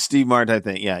thing. Very Steve Martin, I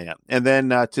think. Yeah. And then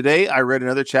today I read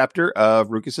another chapter of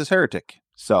Ruckus's Heretic.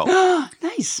 So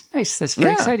nice. Nice. That's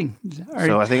very exciting.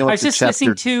 So I think I was just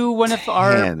listening to one of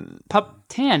our Pup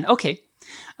 10. Okay.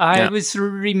 I was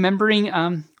remembering,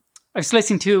 I was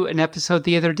listening to an episode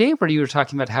the other day where you were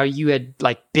talking about how you had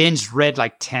like binge read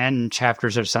like 10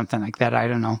 chapters or something like that. I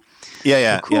don't know.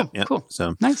 Yeah. Cool.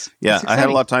 So nice. Yeah, I had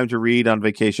a lot of time to read on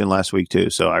vacation last week too.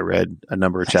 So I read a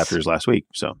number of chapters last week.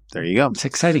 So there you go. It's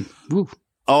exciting. Woo.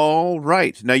 All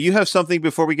right. Now you have something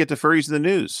before we get to furries in the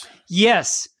news.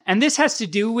 Yes. And this has to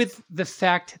do with the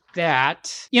fact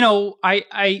that, you know,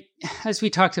 I as we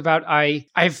talked about,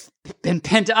 I've been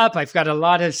pent up. I've got a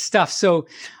lot of stuff. So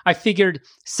I figured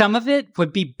some of it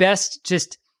would be best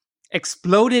just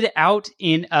exploded out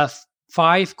in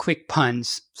 5 quick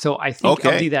puns. So I think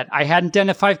I'll do that. I hadn't done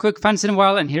a 5 quick puns in a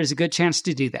while, and here's a good chance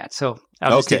to do that. So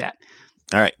I'll just do that.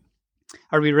 All right.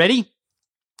 Are we ready?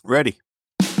 Ready.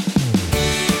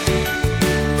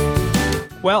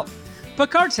 Well,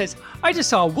 Picard says, I just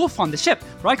saw a wolf on the ship.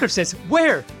 Riker says,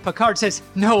 where? Picard says,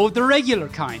 no, the regular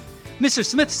kind. Mr.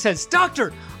 Smith says,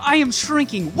 Doctor, I am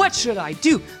shrinking. What should I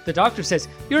do? The doctor says,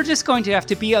 you're just going to have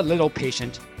to be a little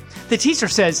patient. The teacher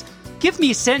says, give me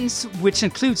a sentence which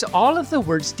includes all of the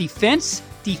words defense,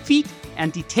 defeat,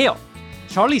 and detail.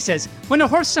 Charlie says, when a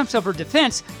horse jumps over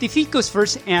defense, defeat goes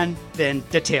first and then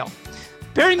detail.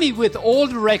 Bury me with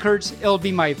old records, it'll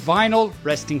be my vinyl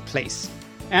resting place.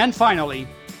 And finally,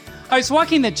 I was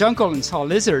walking the jungle and saw a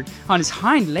lizard. On his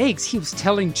hind legs, he was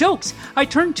telling jokes. I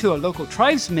turned to a local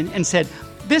tribesman and said,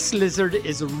 this lizard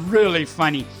is really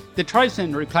funny. The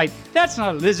tribesman replied, that's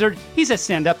not a lizard, he's a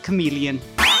stand-up comedian.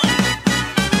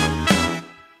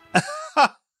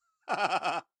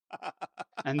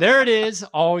 And there it is,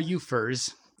 all you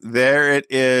furs. There it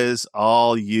is,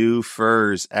 all you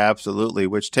furs. Absolutely.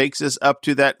 Which takes us up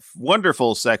to that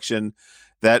wonderful section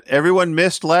that everyone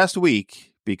missed last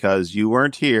week because you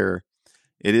weren't here.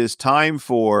 It is time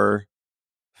for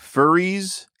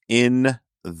Furries in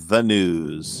the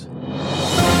News.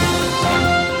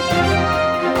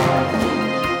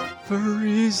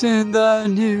 Furries in the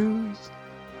news.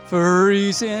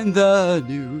 Furries in the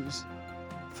news.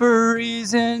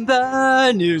 Furries in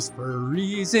the news.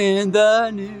 Furries in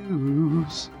the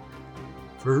news.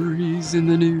 Furries in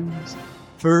the news.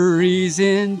 Furries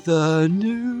in the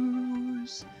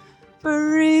news.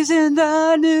 Furries in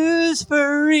the news.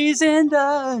 Furries in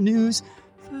the news.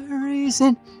 Furries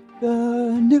in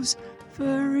the news.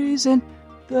 Furries in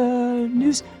the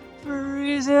news.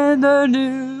 Furries in the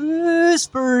news.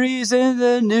 Furries in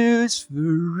the news.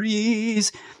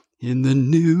 Furries in the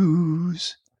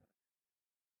news.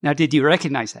 Now, did you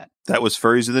recognize that? That was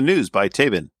Furries in the News by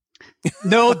Tabin.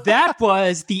 No, that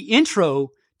was the intro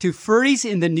to Furries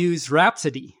in the News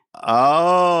Rhapsody.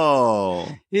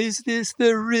 Oh. Is this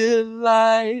the real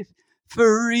life?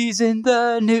 Furries in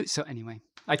the news. So anyway,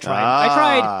 I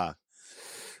tried.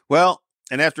 Well,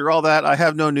 and after all that, I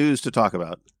have no news to talk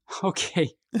about.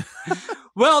 Okay.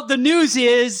 Well, the news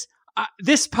is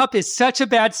this pup is such a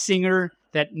bad singer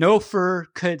that no fur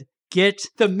could get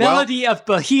the melody of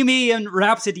Bohemian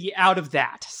Rhapsody out of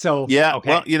that. So, yeah, okay.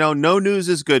 Well, you know, no news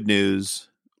is good news.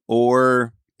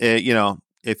 Or, you know,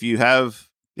 if you go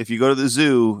to the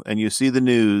zoo and you see the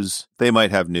news, they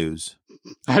might have news.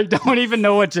 I don't even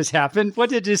know what just happened. What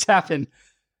did just happen?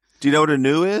 Do you know what a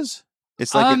gnu is?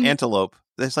 It's like an antelope.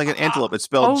 It's like an antelope. It's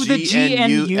spelled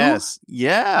G-N-U-S.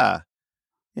 Yeah.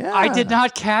 I did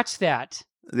not catch that.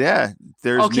 Yeah.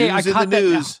 There's news in the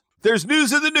news. There's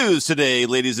news in the news today,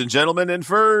 ladies and gentlemen, and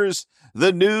furs.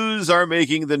 The news are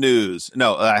making the news.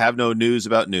 No, I have no news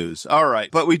about news. All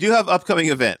right. But we do have upcoming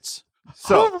events.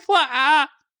 So it's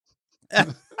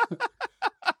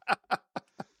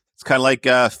kind of like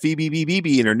Phoebe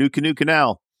BBB in her New Canoe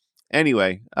Canal.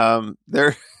 Anyway,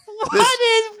 there.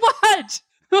 What?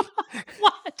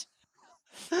 What?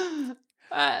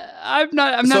 I'm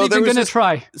not even going to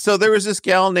try. So there was this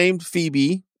gal named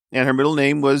Phoebe. And her middle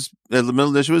name was, the middle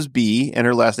initial was B, and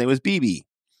her last name was BB.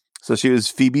 So she was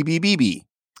Phoebe BBB.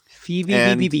 Phoebe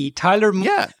BBB. Tyler,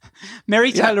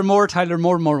 Mary Tyler Moore, Tyler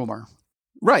Moore.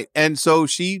 Right. And so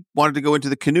she wanted to go into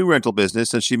the canoe rental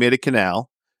business, and she made a canal,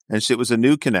 and it was a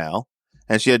new canal,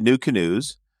 and she had new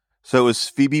canoes. So it was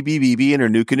Phoebe BBB and her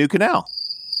New Canoe Canal.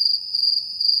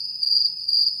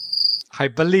 I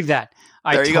believe that.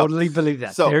 I totally believe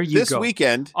that. So there you go. This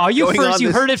weekend. All you first,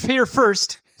 you heard it here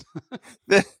first.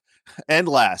 And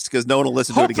last, because no one will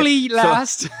listen to it again. Hopefully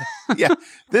last. So,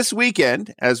 this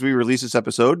weekend, as we release this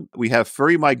episode, we have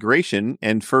Furry Migration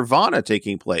and Furvana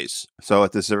taking place. So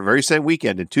at this very same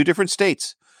weekend in 2 different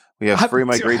states, we have Furry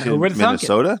Migration in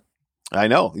Minnesota. I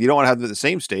know. You don't want to have them in the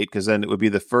same state because then it would be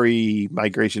the Furry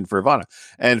Migration Furvana.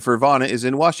 And Furvana is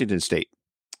in Washington State.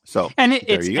 So and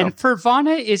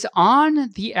Fervana is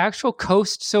on the actual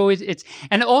coast, so it's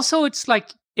like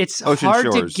it's Ocean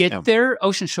hard Shores, to get there.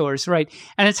 Ocean Shores, right?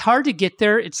 And it's hard to get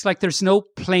there. It's like there's no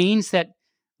planes that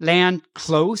land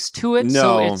close to it,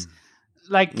 so it's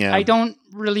like I don't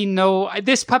really know.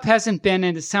 This pup hasn't been,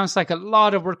 and it sounds like a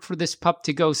lot of work for this pup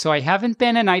to go. So I haven't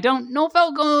been, and I don't know if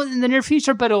I'll go in the near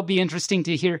future. But it'll be interesting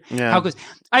to hear how it goes.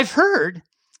 I've heard.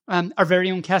 Our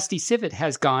very own Cassidy Civet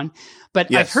has gone,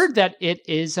 but I've heard that it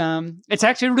is it's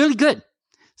actually really good.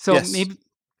 So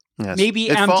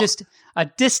maybe I'm just a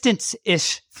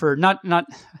distance-ish for not.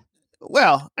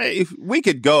 Well, if we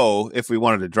could go if we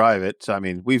wanted to drive it. So I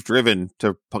mean, we've driven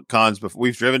to cons before.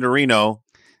 We've driven to Reno.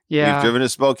 Yeah, we've driven to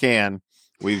Spokane.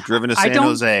 We've driven to San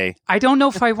Jose. I don't know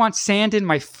if I want sand in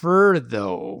my fur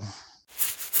though.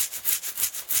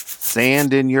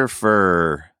 Sand in your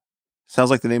fur sounds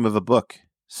like the name of a book.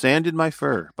 Sand in My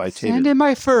Fur by Tatum. Sand in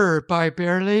My Fur by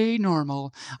Barely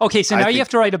Normal. Okay, so now you have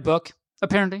to write a book,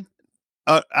 apparently.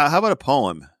 How about a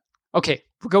poem? Okay,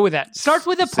 we'll go with that. Start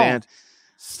with a poem.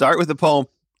 Start with a poem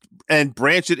and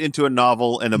branch it into a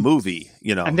novel and a movie,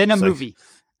 And then a movie.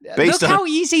 Look how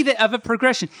easy of a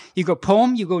progression. You go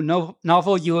poem, you go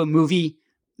novel, you go movie.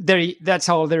 That's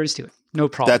all there is to it. No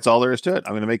problem. That's all there is to it.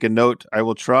 I'm going to make a note. I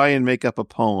will try and make up a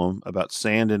poem about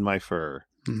sand in my fur.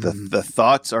 The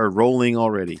thoughts are rolling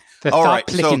already. All right,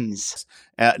 so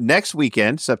next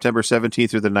weekend, September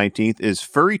 17th through the 19th, is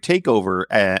Furry Takeover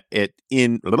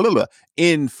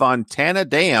in Fontana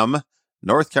Dam,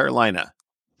 North Carolina.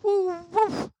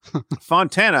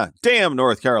 Fontana Dam,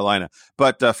 North Carolina.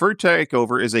 But Furry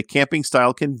Takeover is a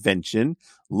camping-style convention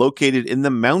located in the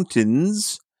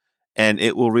mountains, and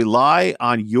it will rely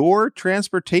on your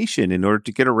transportation in order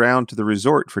to get around to the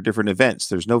resort for different events.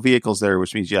 There's no vehicles there,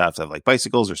 which means you have to have like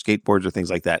bicycles or skateboards or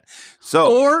things like that.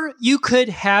 Or you could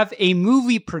have a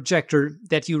movie projector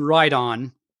that you ride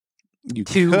on. You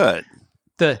could.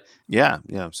 Yeah.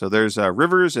 So there's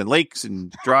rivers and lakes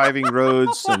and driving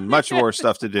roads and much more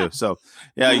stuff to do. So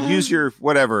use your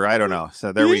whatever. I don't know.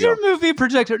 So there we go. Use your movie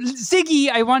projector. Ziggy,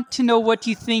 I want to know what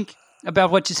you think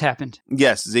about what just happened.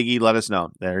 Yes, Ziggy, let us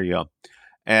know. There you go.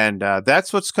 And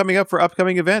that's what's coming up for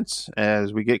upcoming events.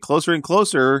 As we get closer and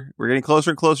closer, we're getting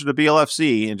closer and closer to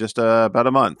BLFC in just about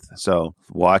a month. So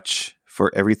watch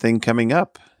for everything coming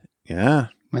up. Yeah.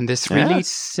 When this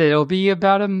release, it'll be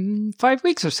about 5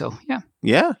 weeks or so. Yeah.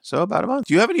 Yeah, so about a month.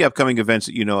 Do you have any upcoming events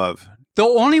that you know of? The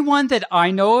only one that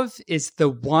I know of is the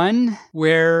one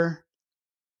where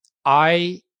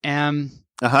I am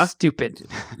stupid.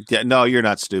 Yeah, no, you're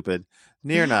not stupid.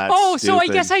 You're not stupid. So I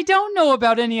guess I don't know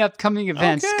about any upcoming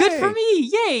events. Okay. Good for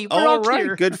me. Yay. We're all right.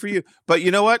 Clear. Good for you. But you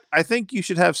know what? I think you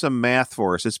should have some math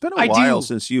for us. It's been a while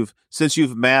since you've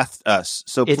mathed us.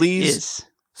 So please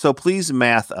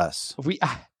math us. I'm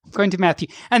going to math you.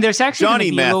 And there's actually Johnny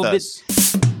going to be a little us.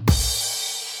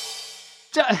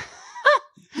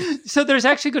 So there's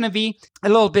actually going to be a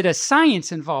little bit of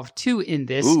science involved too in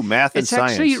this. Ooh, math and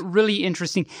science. It's actually really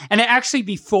interesting. And actually,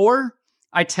 before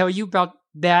I tell you about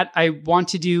that, I want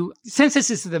to do, since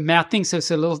this is the math thing, so it's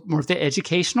a little more of the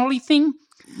educational-y thing.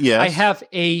 Yes. I have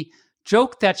a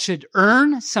joke that should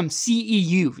earn some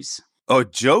CEUs. Oh, a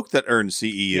joke that earns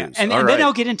CEUs. Yeah. And then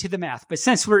I'll get into the math. But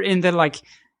since we're in the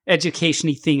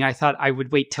education-y thing, I thought I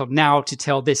would wait till now to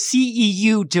tell this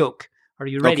CEU joke. Are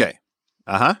you ready? Okay.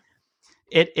 Uh-huh.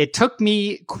 It took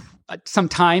me some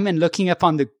time and looking up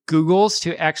on the Googles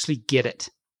to actually get it.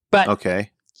 But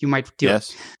you might do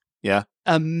it. Yeah.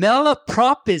 A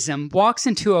malapropism walks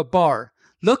into a bar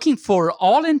looking for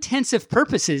all intensive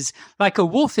purposes like a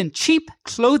wolf in cheap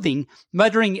clothing,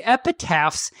 muttering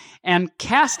epitaphs and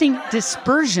casting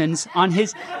dispersions on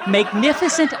his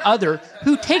magnificent other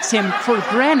who takes him for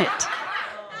granted.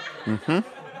 Mm-hmm.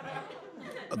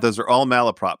 Those are all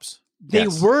malaprops. They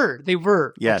were.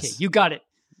 Yes. Okay, you got it.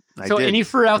 So any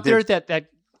fur out there that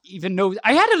even knows,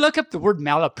 I had to look up the word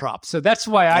malaprop, so that's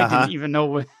why I didn't even know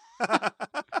what.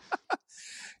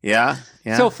 Yeah.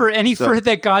 So for any fur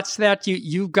that got that,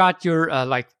 you got your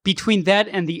between that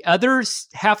and the other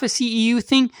half a CEU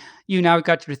thing, you now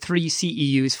got your 3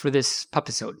 CEUs for this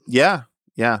episode. Yeah.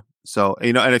 So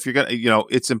and if you're gonna,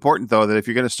 it's important though that if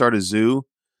you're gonna start a zoo,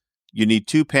 you need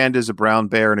 2 pandas, a brown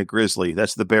bear, and a grizzly.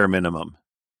 That's the bare minimum.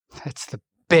 That's the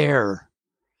bare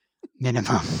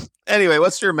minimum. Anyway,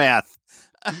 what's your math?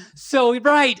 So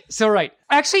right.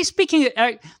 Actually, speaking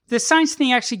of, the science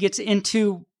thing actually gets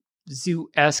into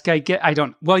zoo-esque.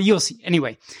 Well, you'll see.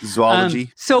 Anyway.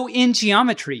 Zoology. So in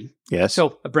geometry. Yes.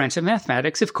 So a branch of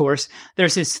mathematics, of course,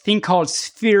 there's this thing called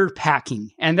sphere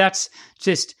packing. And that's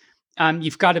just,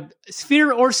 you've got a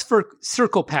sphere or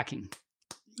circle packing.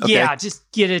 Okay. Yeah,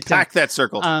 just get it done. Pack that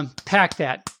circle. Pack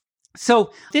that.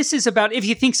 So this is about, if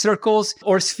you think circles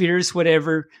or spheres,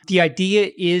 whatever, the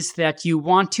idea is that you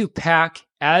want to pack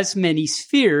as many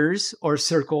spheres or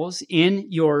circles in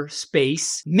your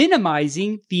space,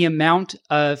 minimizing the amount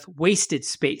of wasted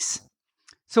space.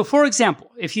 So for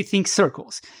example, if you think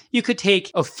circles, you could take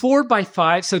a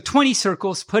 4x5, so 20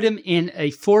 circles, put them in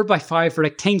a 4x5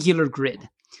 rectangular grid,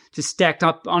 just stacked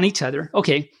up on each other.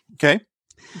 Okay.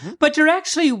 Mm-hmm. But you're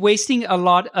actually wasting a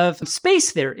lot of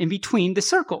space there in between the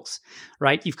circles,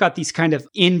 right? You've got these kind of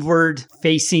inward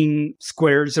facing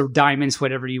squares or diamonds,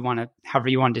 however you want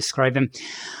to describe them.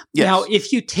 Yes. Now,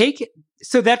 if you take,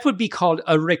 so that would be called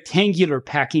a rectangular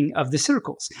packing of the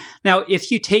circles. Now,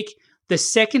 if you take the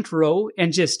second row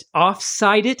and just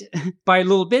offside it by a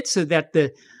little bit so that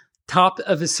the top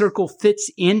of a circle fits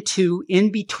in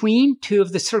between two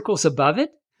of the circles above it,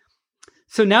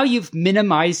 so now you've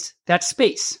minimized that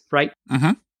space, right?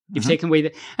 Mm-hmm. You've taken away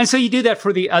that. And so you do that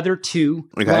for the other two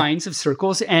lines of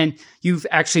circles, and you've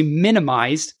actually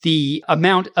minimized the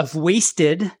amount of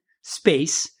wasted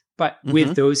space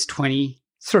with those 20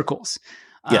 circles.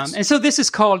 Yes. And so this is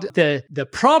called the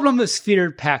problem of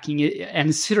sphere packing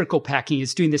and circle packing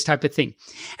is doing this type of thing.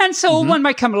 And so one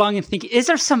might come along and think, is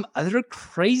there some other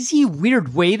crazy,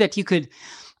 weird way that you could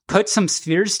put some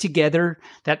spheres together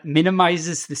that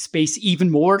minimizes the space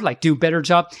even more, like do a better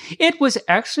job? It was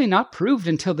actually not proved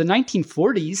until the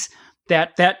 1940s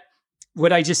that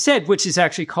what I just said, which is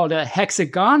actually called a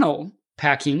hexagonal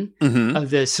packing of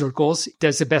the circles,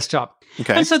 does the best job.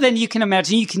 Okay. And so then you can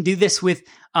imagine you can do this with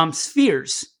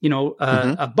spheres,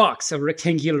 a box, a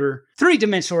rectangular,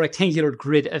 three-dimensional rectangular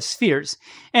grid of spheres.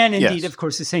 And indeed, of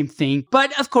course, the same thing.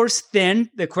 But of course, then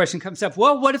the question comes up,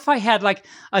 well, what if I had like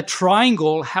a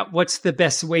triangle? What's the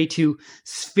best way to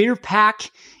sphere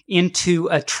pack into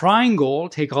a triangle,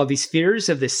 take all these spheres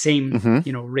of the same,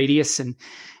 radius and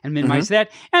minimize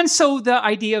that. And so the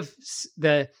idea of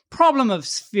the problem of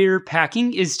sphere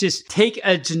packing is just take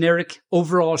a generic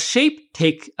overall shape,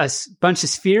 take a bunch of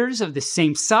spheres of the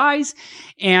same size,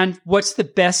 and what's the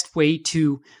best way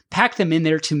to pack them in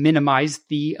there to minimize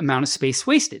the amount of space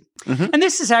wasted. And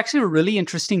this is actually a really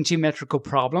interesting geometrical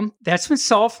problem that's been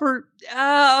solved for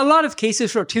a lot of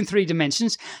cases for 2 and 3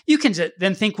 dimensions. You can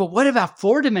then think, well, what about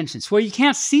 4 dimensions? Well, you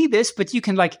can't see this, but you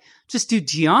can like just do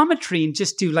geometry and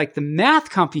just do like the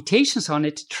math computations on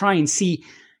it to try and see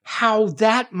how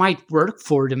that might work.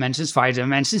 4 dimensions, 5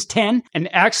 dimensions, 10.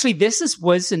 And actually, this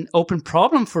was an open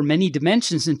problem for many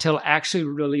dimensions until actually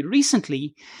really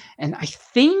recently. And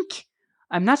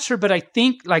I'm not sure, but I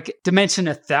think like dimension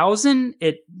 1,000,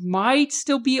 it might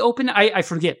still be open. I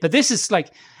forget, but this is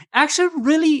like actually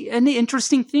really an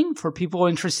interesting thing for people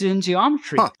interested in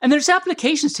geometry. And there's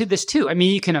applications to this too. I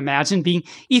mean, you can imagine being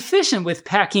efficient with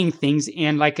packing things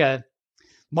in like a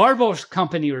marble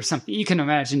company or something. You can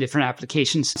imagine different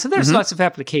applications. So there's lots of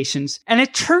applications. And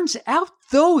it turns out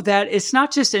though that it's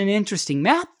not just an interesting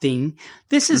math thing.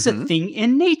 This is a thing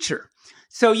in nature.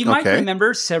 So you might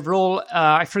remember several,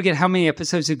 I forget how many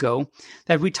episodes ago,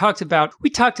 that we talked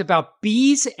about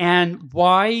bees and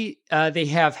why they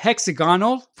have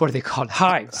hexagonal, what are they called?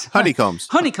 Hives. Honeycombs.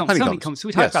 Honeycombs.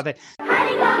 We talked about that.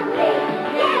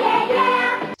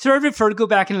 So I prefer to go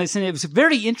back and listen. It was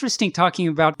very interesting talking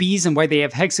about bees and why they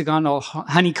have hexagonal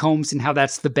honeycombs and how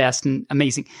that's the best and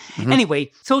amazing.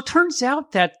 Anyway, so it turns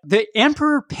out that the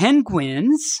emperor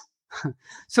penguins...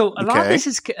 So a lot of this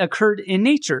has occurred in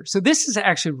nature. So this is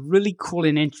actually really cool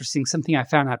and interesting, something I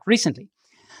found out recently.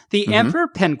 The emperor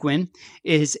penguin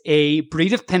is a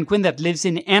breed of penguin that lives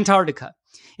in Antarctica.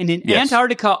 And in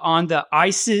Antarctica, on the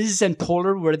ices and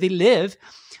polar where they live,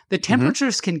 the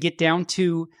temperatures can get down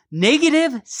to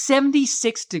negative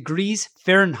 76 degrees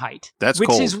Fahrenheit.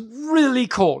 Which is really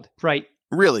cold, right?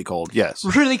 Really cold, yes.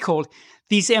 Really cold.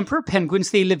 These emperor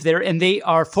penguins, they live there, and they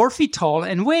are 4 feet tall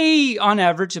and weigh, on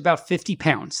average, about 50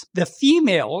 pounds. The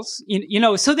females,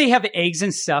 so they have eggs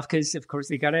and stuff because, of course,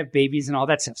 they got to have babies and all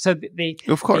that stuff. So they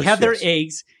have their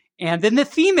eggs, and then the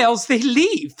females, they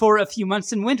leave for a few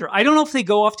months in winter. I don't know if they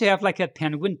go off to have like a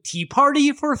penguin tea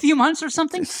party for a few months or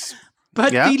something,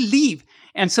 but they leave.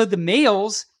 And so the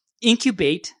males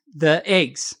incubate the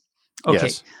eggs. Okay.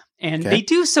 Yes. And they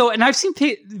do so, and I've seen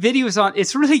videos on.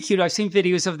 It's really cute. I've seen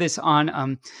videos of this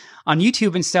on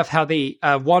YouTube and stuff. How they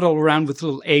waddle around with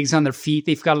little eggs on their feet.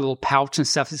 They've got a little pouch and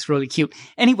stuff. It's really cute.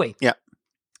 Anyway,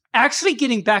 actually,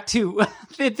 getting back to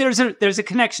there's a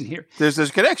connection here. There's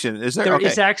a connection. Is there? There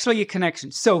is actually a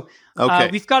connection. So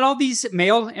we've got all these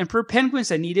male emperor penguins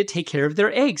that need to take care of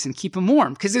their eggs and keep them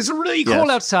warm because it's really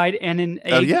cold outside, and an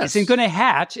egg isn't going to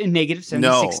hatch in negative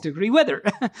 76 degree weather.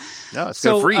 No, it's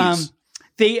going to freeze.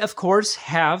 They, of course,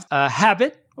 have a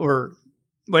habit, or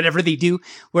whatever they do,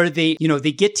 where they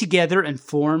get together and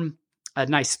form a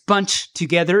nice bunch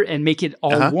together and make it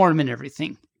all warm and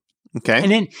everything. Okay.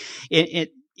 And then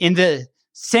in the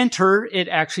center, it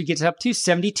actually gets up to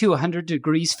 70 to 100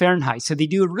 degrees Fahrenheit. So they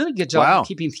do a really good job of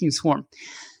keeping things warm.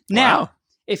 Now,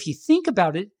 if you think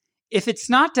about it, if it's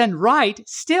not done right,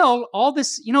 still all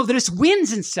this, there's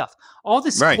winds and stuff. All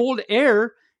this cold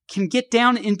air can get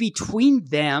down in between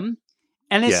them.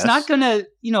 And it's not going to,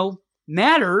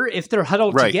 matter if they're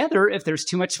huddled together if there's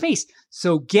too much space.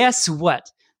 So guess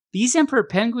what? These emperor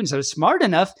penguins are smart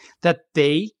enough that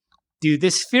they do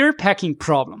this fear packing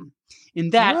problem.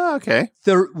 In that,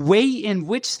 the way in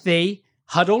which they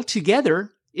huddle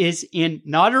together is in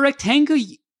not a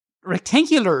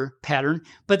rectangular pattern,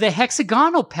 but the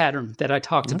hexagonal pattern that I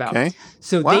talked about.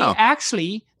 So they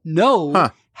actually know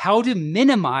how to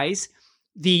minimize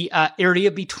the area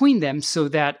between them so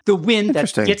that the wind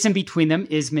that gets in between them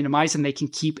is minimized and they can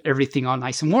keep everything all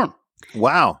nice and warm.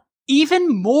 Wow.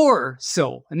 Even more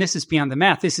so, and this is beyond the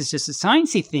math, this is just a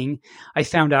sciencey thing I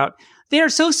found out. They are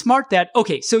so smart that,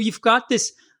 so you've got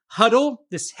this huddle,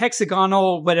 this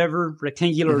hexagonal, whatever,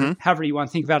 rectangular, however you want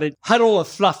to think about it, huddle of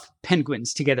fluff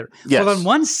penguins together. Yes. Well, on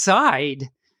one side,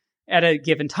 at a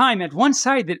given time, at one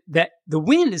side, that the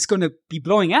wind is going to be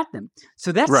blowing at them.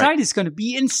 So that side is going to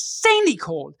be insanely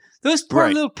cold. Those poor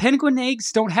little penguin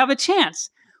eggs don't have a chance.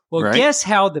 Well, guess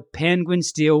how the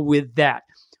penguins deal with that?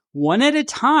 One at a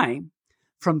time,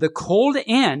 from the cold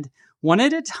end, one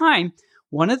at a time,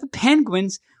 one of the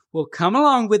penguins will come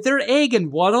along with their egg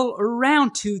and waddle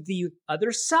around to the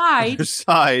other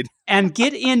side and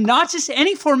get in not just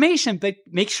any formation, but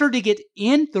make sure to get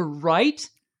in the right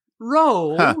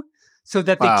row so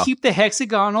that they keep the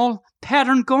hexagonal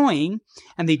pattern going.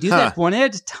 And they do that one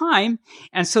at a time.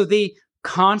 And so they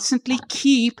constantly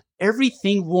keep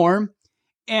everything warm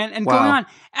and going on.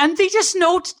 And they just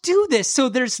know to do this. So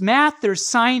there's math, there's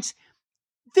science.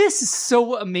 This is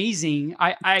so amazing.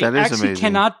 I actually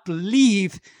cannot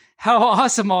believe how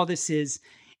awesome all this is.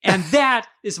 And that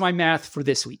is my math for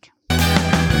this week.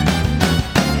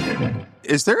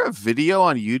 Is there a video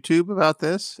on YouTube about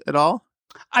this at all?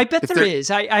 I bet there is.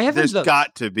 I haven't looked. There's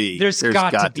got to be. There's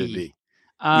got to be.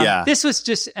 This was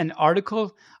just an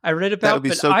article I read about. That would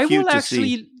be so cute to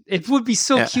see. It would be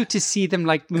so cute to see them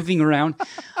like moving around.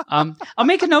 I'll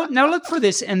make a note. Now look for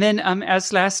this. And then as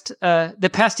the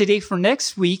past today for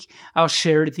next week, I'll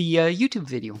share the YouTube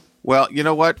video. Well, you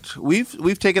know what?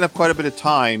 We've taken up quite a bit of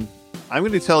time. I'm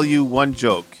going to tell you one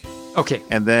joke. Okay.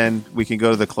 And then we can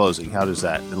go to the closing. How does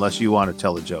that? Unless you want to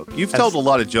tell a joke. You've told a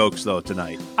lot of jokes, though,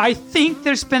 tonight. I think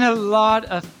there's been a lot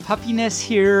of puppiness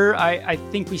here. I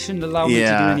think we shouldn't allow me to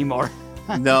do anymore.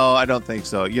 No, I don't think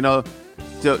so. Do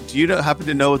you happen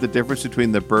to know what the difference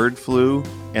between the bird flu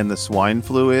and the swine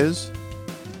flu is?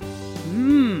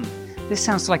 This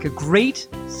sounds like a great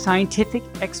scientific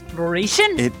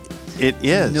exploration. It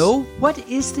is. No, what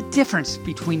is the difference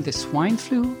between the swine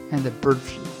flu and the bird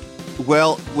flu?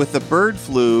 Well, with the bird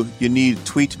flu, you need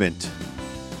treatment.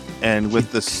 And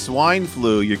with the swine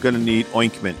flu, you're going to need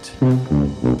ointment.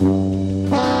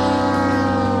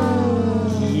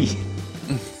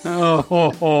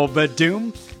 But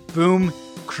boom,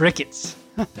 crickets.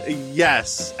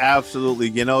 Yes, absolutely.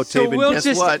 So Taban, we'll guess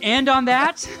just what? end on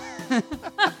that.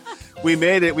 We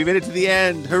made it. We made it to the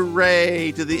end.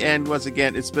 Hooray to the end once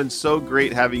again. It's been so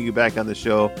great having you back on the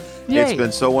show. Yay. It's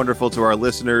been so wonderful to our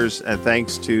listeners. And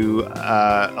thanks to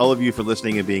all of you for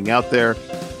listening and being out there.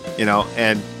 You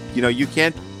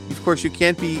can't, of course, you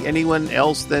can't be anyone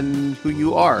else than who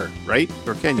you are, right?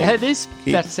 Or can you?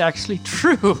 That's actually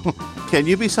true. Can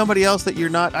you be somebody else that you're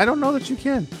not? I don't know that you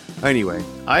can. Anyway,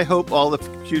 I hope all the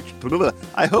future,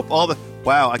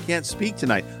 wow, I can't speak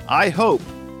tonight. I hope.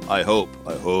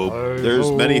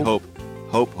 There's many hope.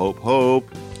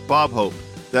 Bob Hope.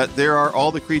 That there are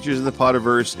all the creatures in the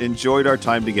Podiverse enjoyed our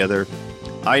time together.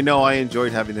 I know I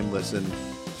enjoyed having them listen.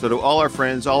 So to all our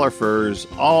friends, all our furs,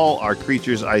 all our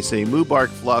creatures, I say moo bark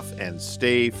fluff and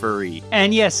stay furry.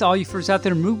 And yes, all you furs out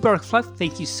there, moo bark fluff,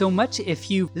 thank you so much.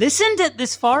 If you listened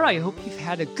this far, I hope you've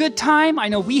had a good time. I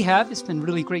know we have. It's been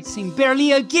really great seeing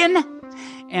Barely again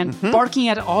and barking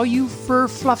at all you fur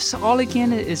fluffs all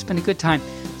again. It's been a good time.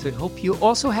 So I hope you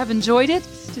also have enjoyed it.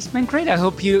 It's just been great. I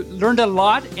hope you learned a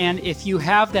lot. And if you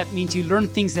have, that means you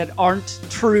learned things that aren't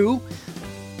true,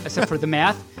 except for the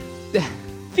math.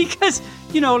 Because,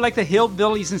 like the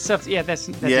hillbillies and stuff. Yeah, that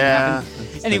didn't happen.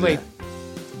 Anyway,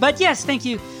 but yes, thank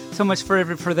you so much for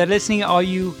that listening. All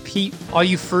you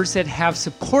furs that have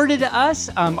supported us.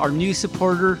 Our new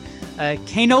supporter,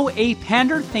 Kano A.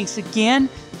 Pander, thanks again.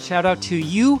 Shout out to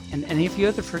you and any of you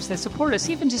other furs that support us,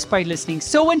 even just by listening.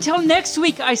 So until next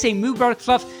week, I say moo bark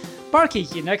fluff, Bark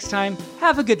at you next time.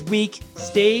 Have a good week.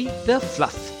 Stay the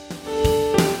fluff.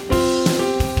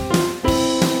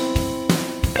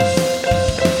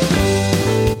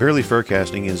 Barely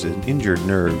Furcasting is an Injured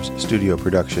Nerves studio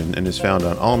production and is found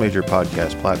on all major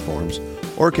podcast platforms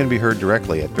or can be heard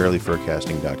directly at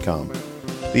barelyfurcasting.com.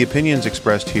 The opinions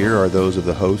expressed here are those of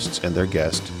the hosts and their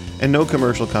guest, and no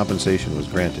commercial compensation was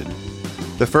granted.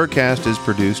 The Furcast is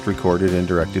produced, recorded, and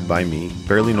directed by me,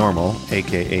 Barely Normal,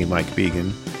 aka Mike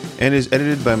Began, and is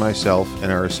edited by myself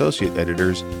and our associate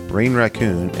editors, Rain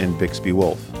Raccoon and Bixby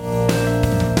Wolf.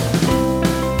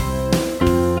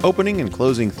 Opening and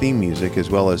closing theme music, as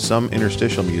well as some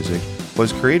interstitial music,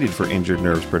 was created for Injured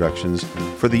Nerves Productions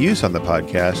for the use on the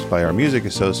podcast by our music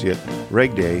associate,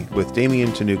 Regday, with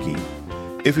Damian Tanuki.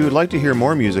 If you would like to hear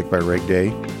more music by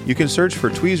Regday, you can search for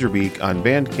Tweezerbeak on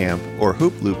Bandcamp or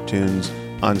Hoop Loop Tunes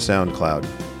on SoundCloud.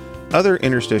 Other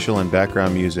interstitial and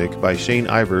background music by Shane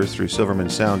Ivers through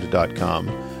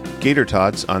SilvermanSound.com, Gator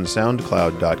Tots on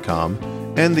SoundCloud.com,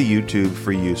 and the YouTube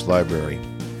Free Use Library.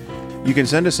 You can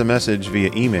send us a message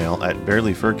via email at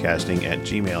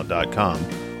barelyfurcasting@gmail.com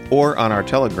or on our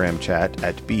Telegram chat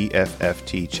at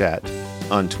BFFTchat,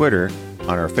 on Twitter,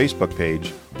 on our Facebook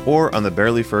page, or on the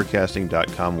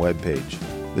barelyfurcasting.com webpage.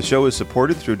 The show is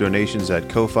supported through donations at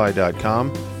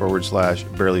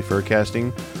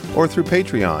ko-fi.com/barelyfurcasting or through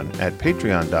Patreon at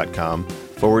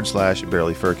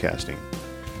patreon.com/barelyfurcasting.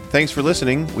 Thanks for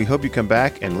listening. We hope you come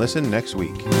back and listen next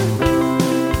week.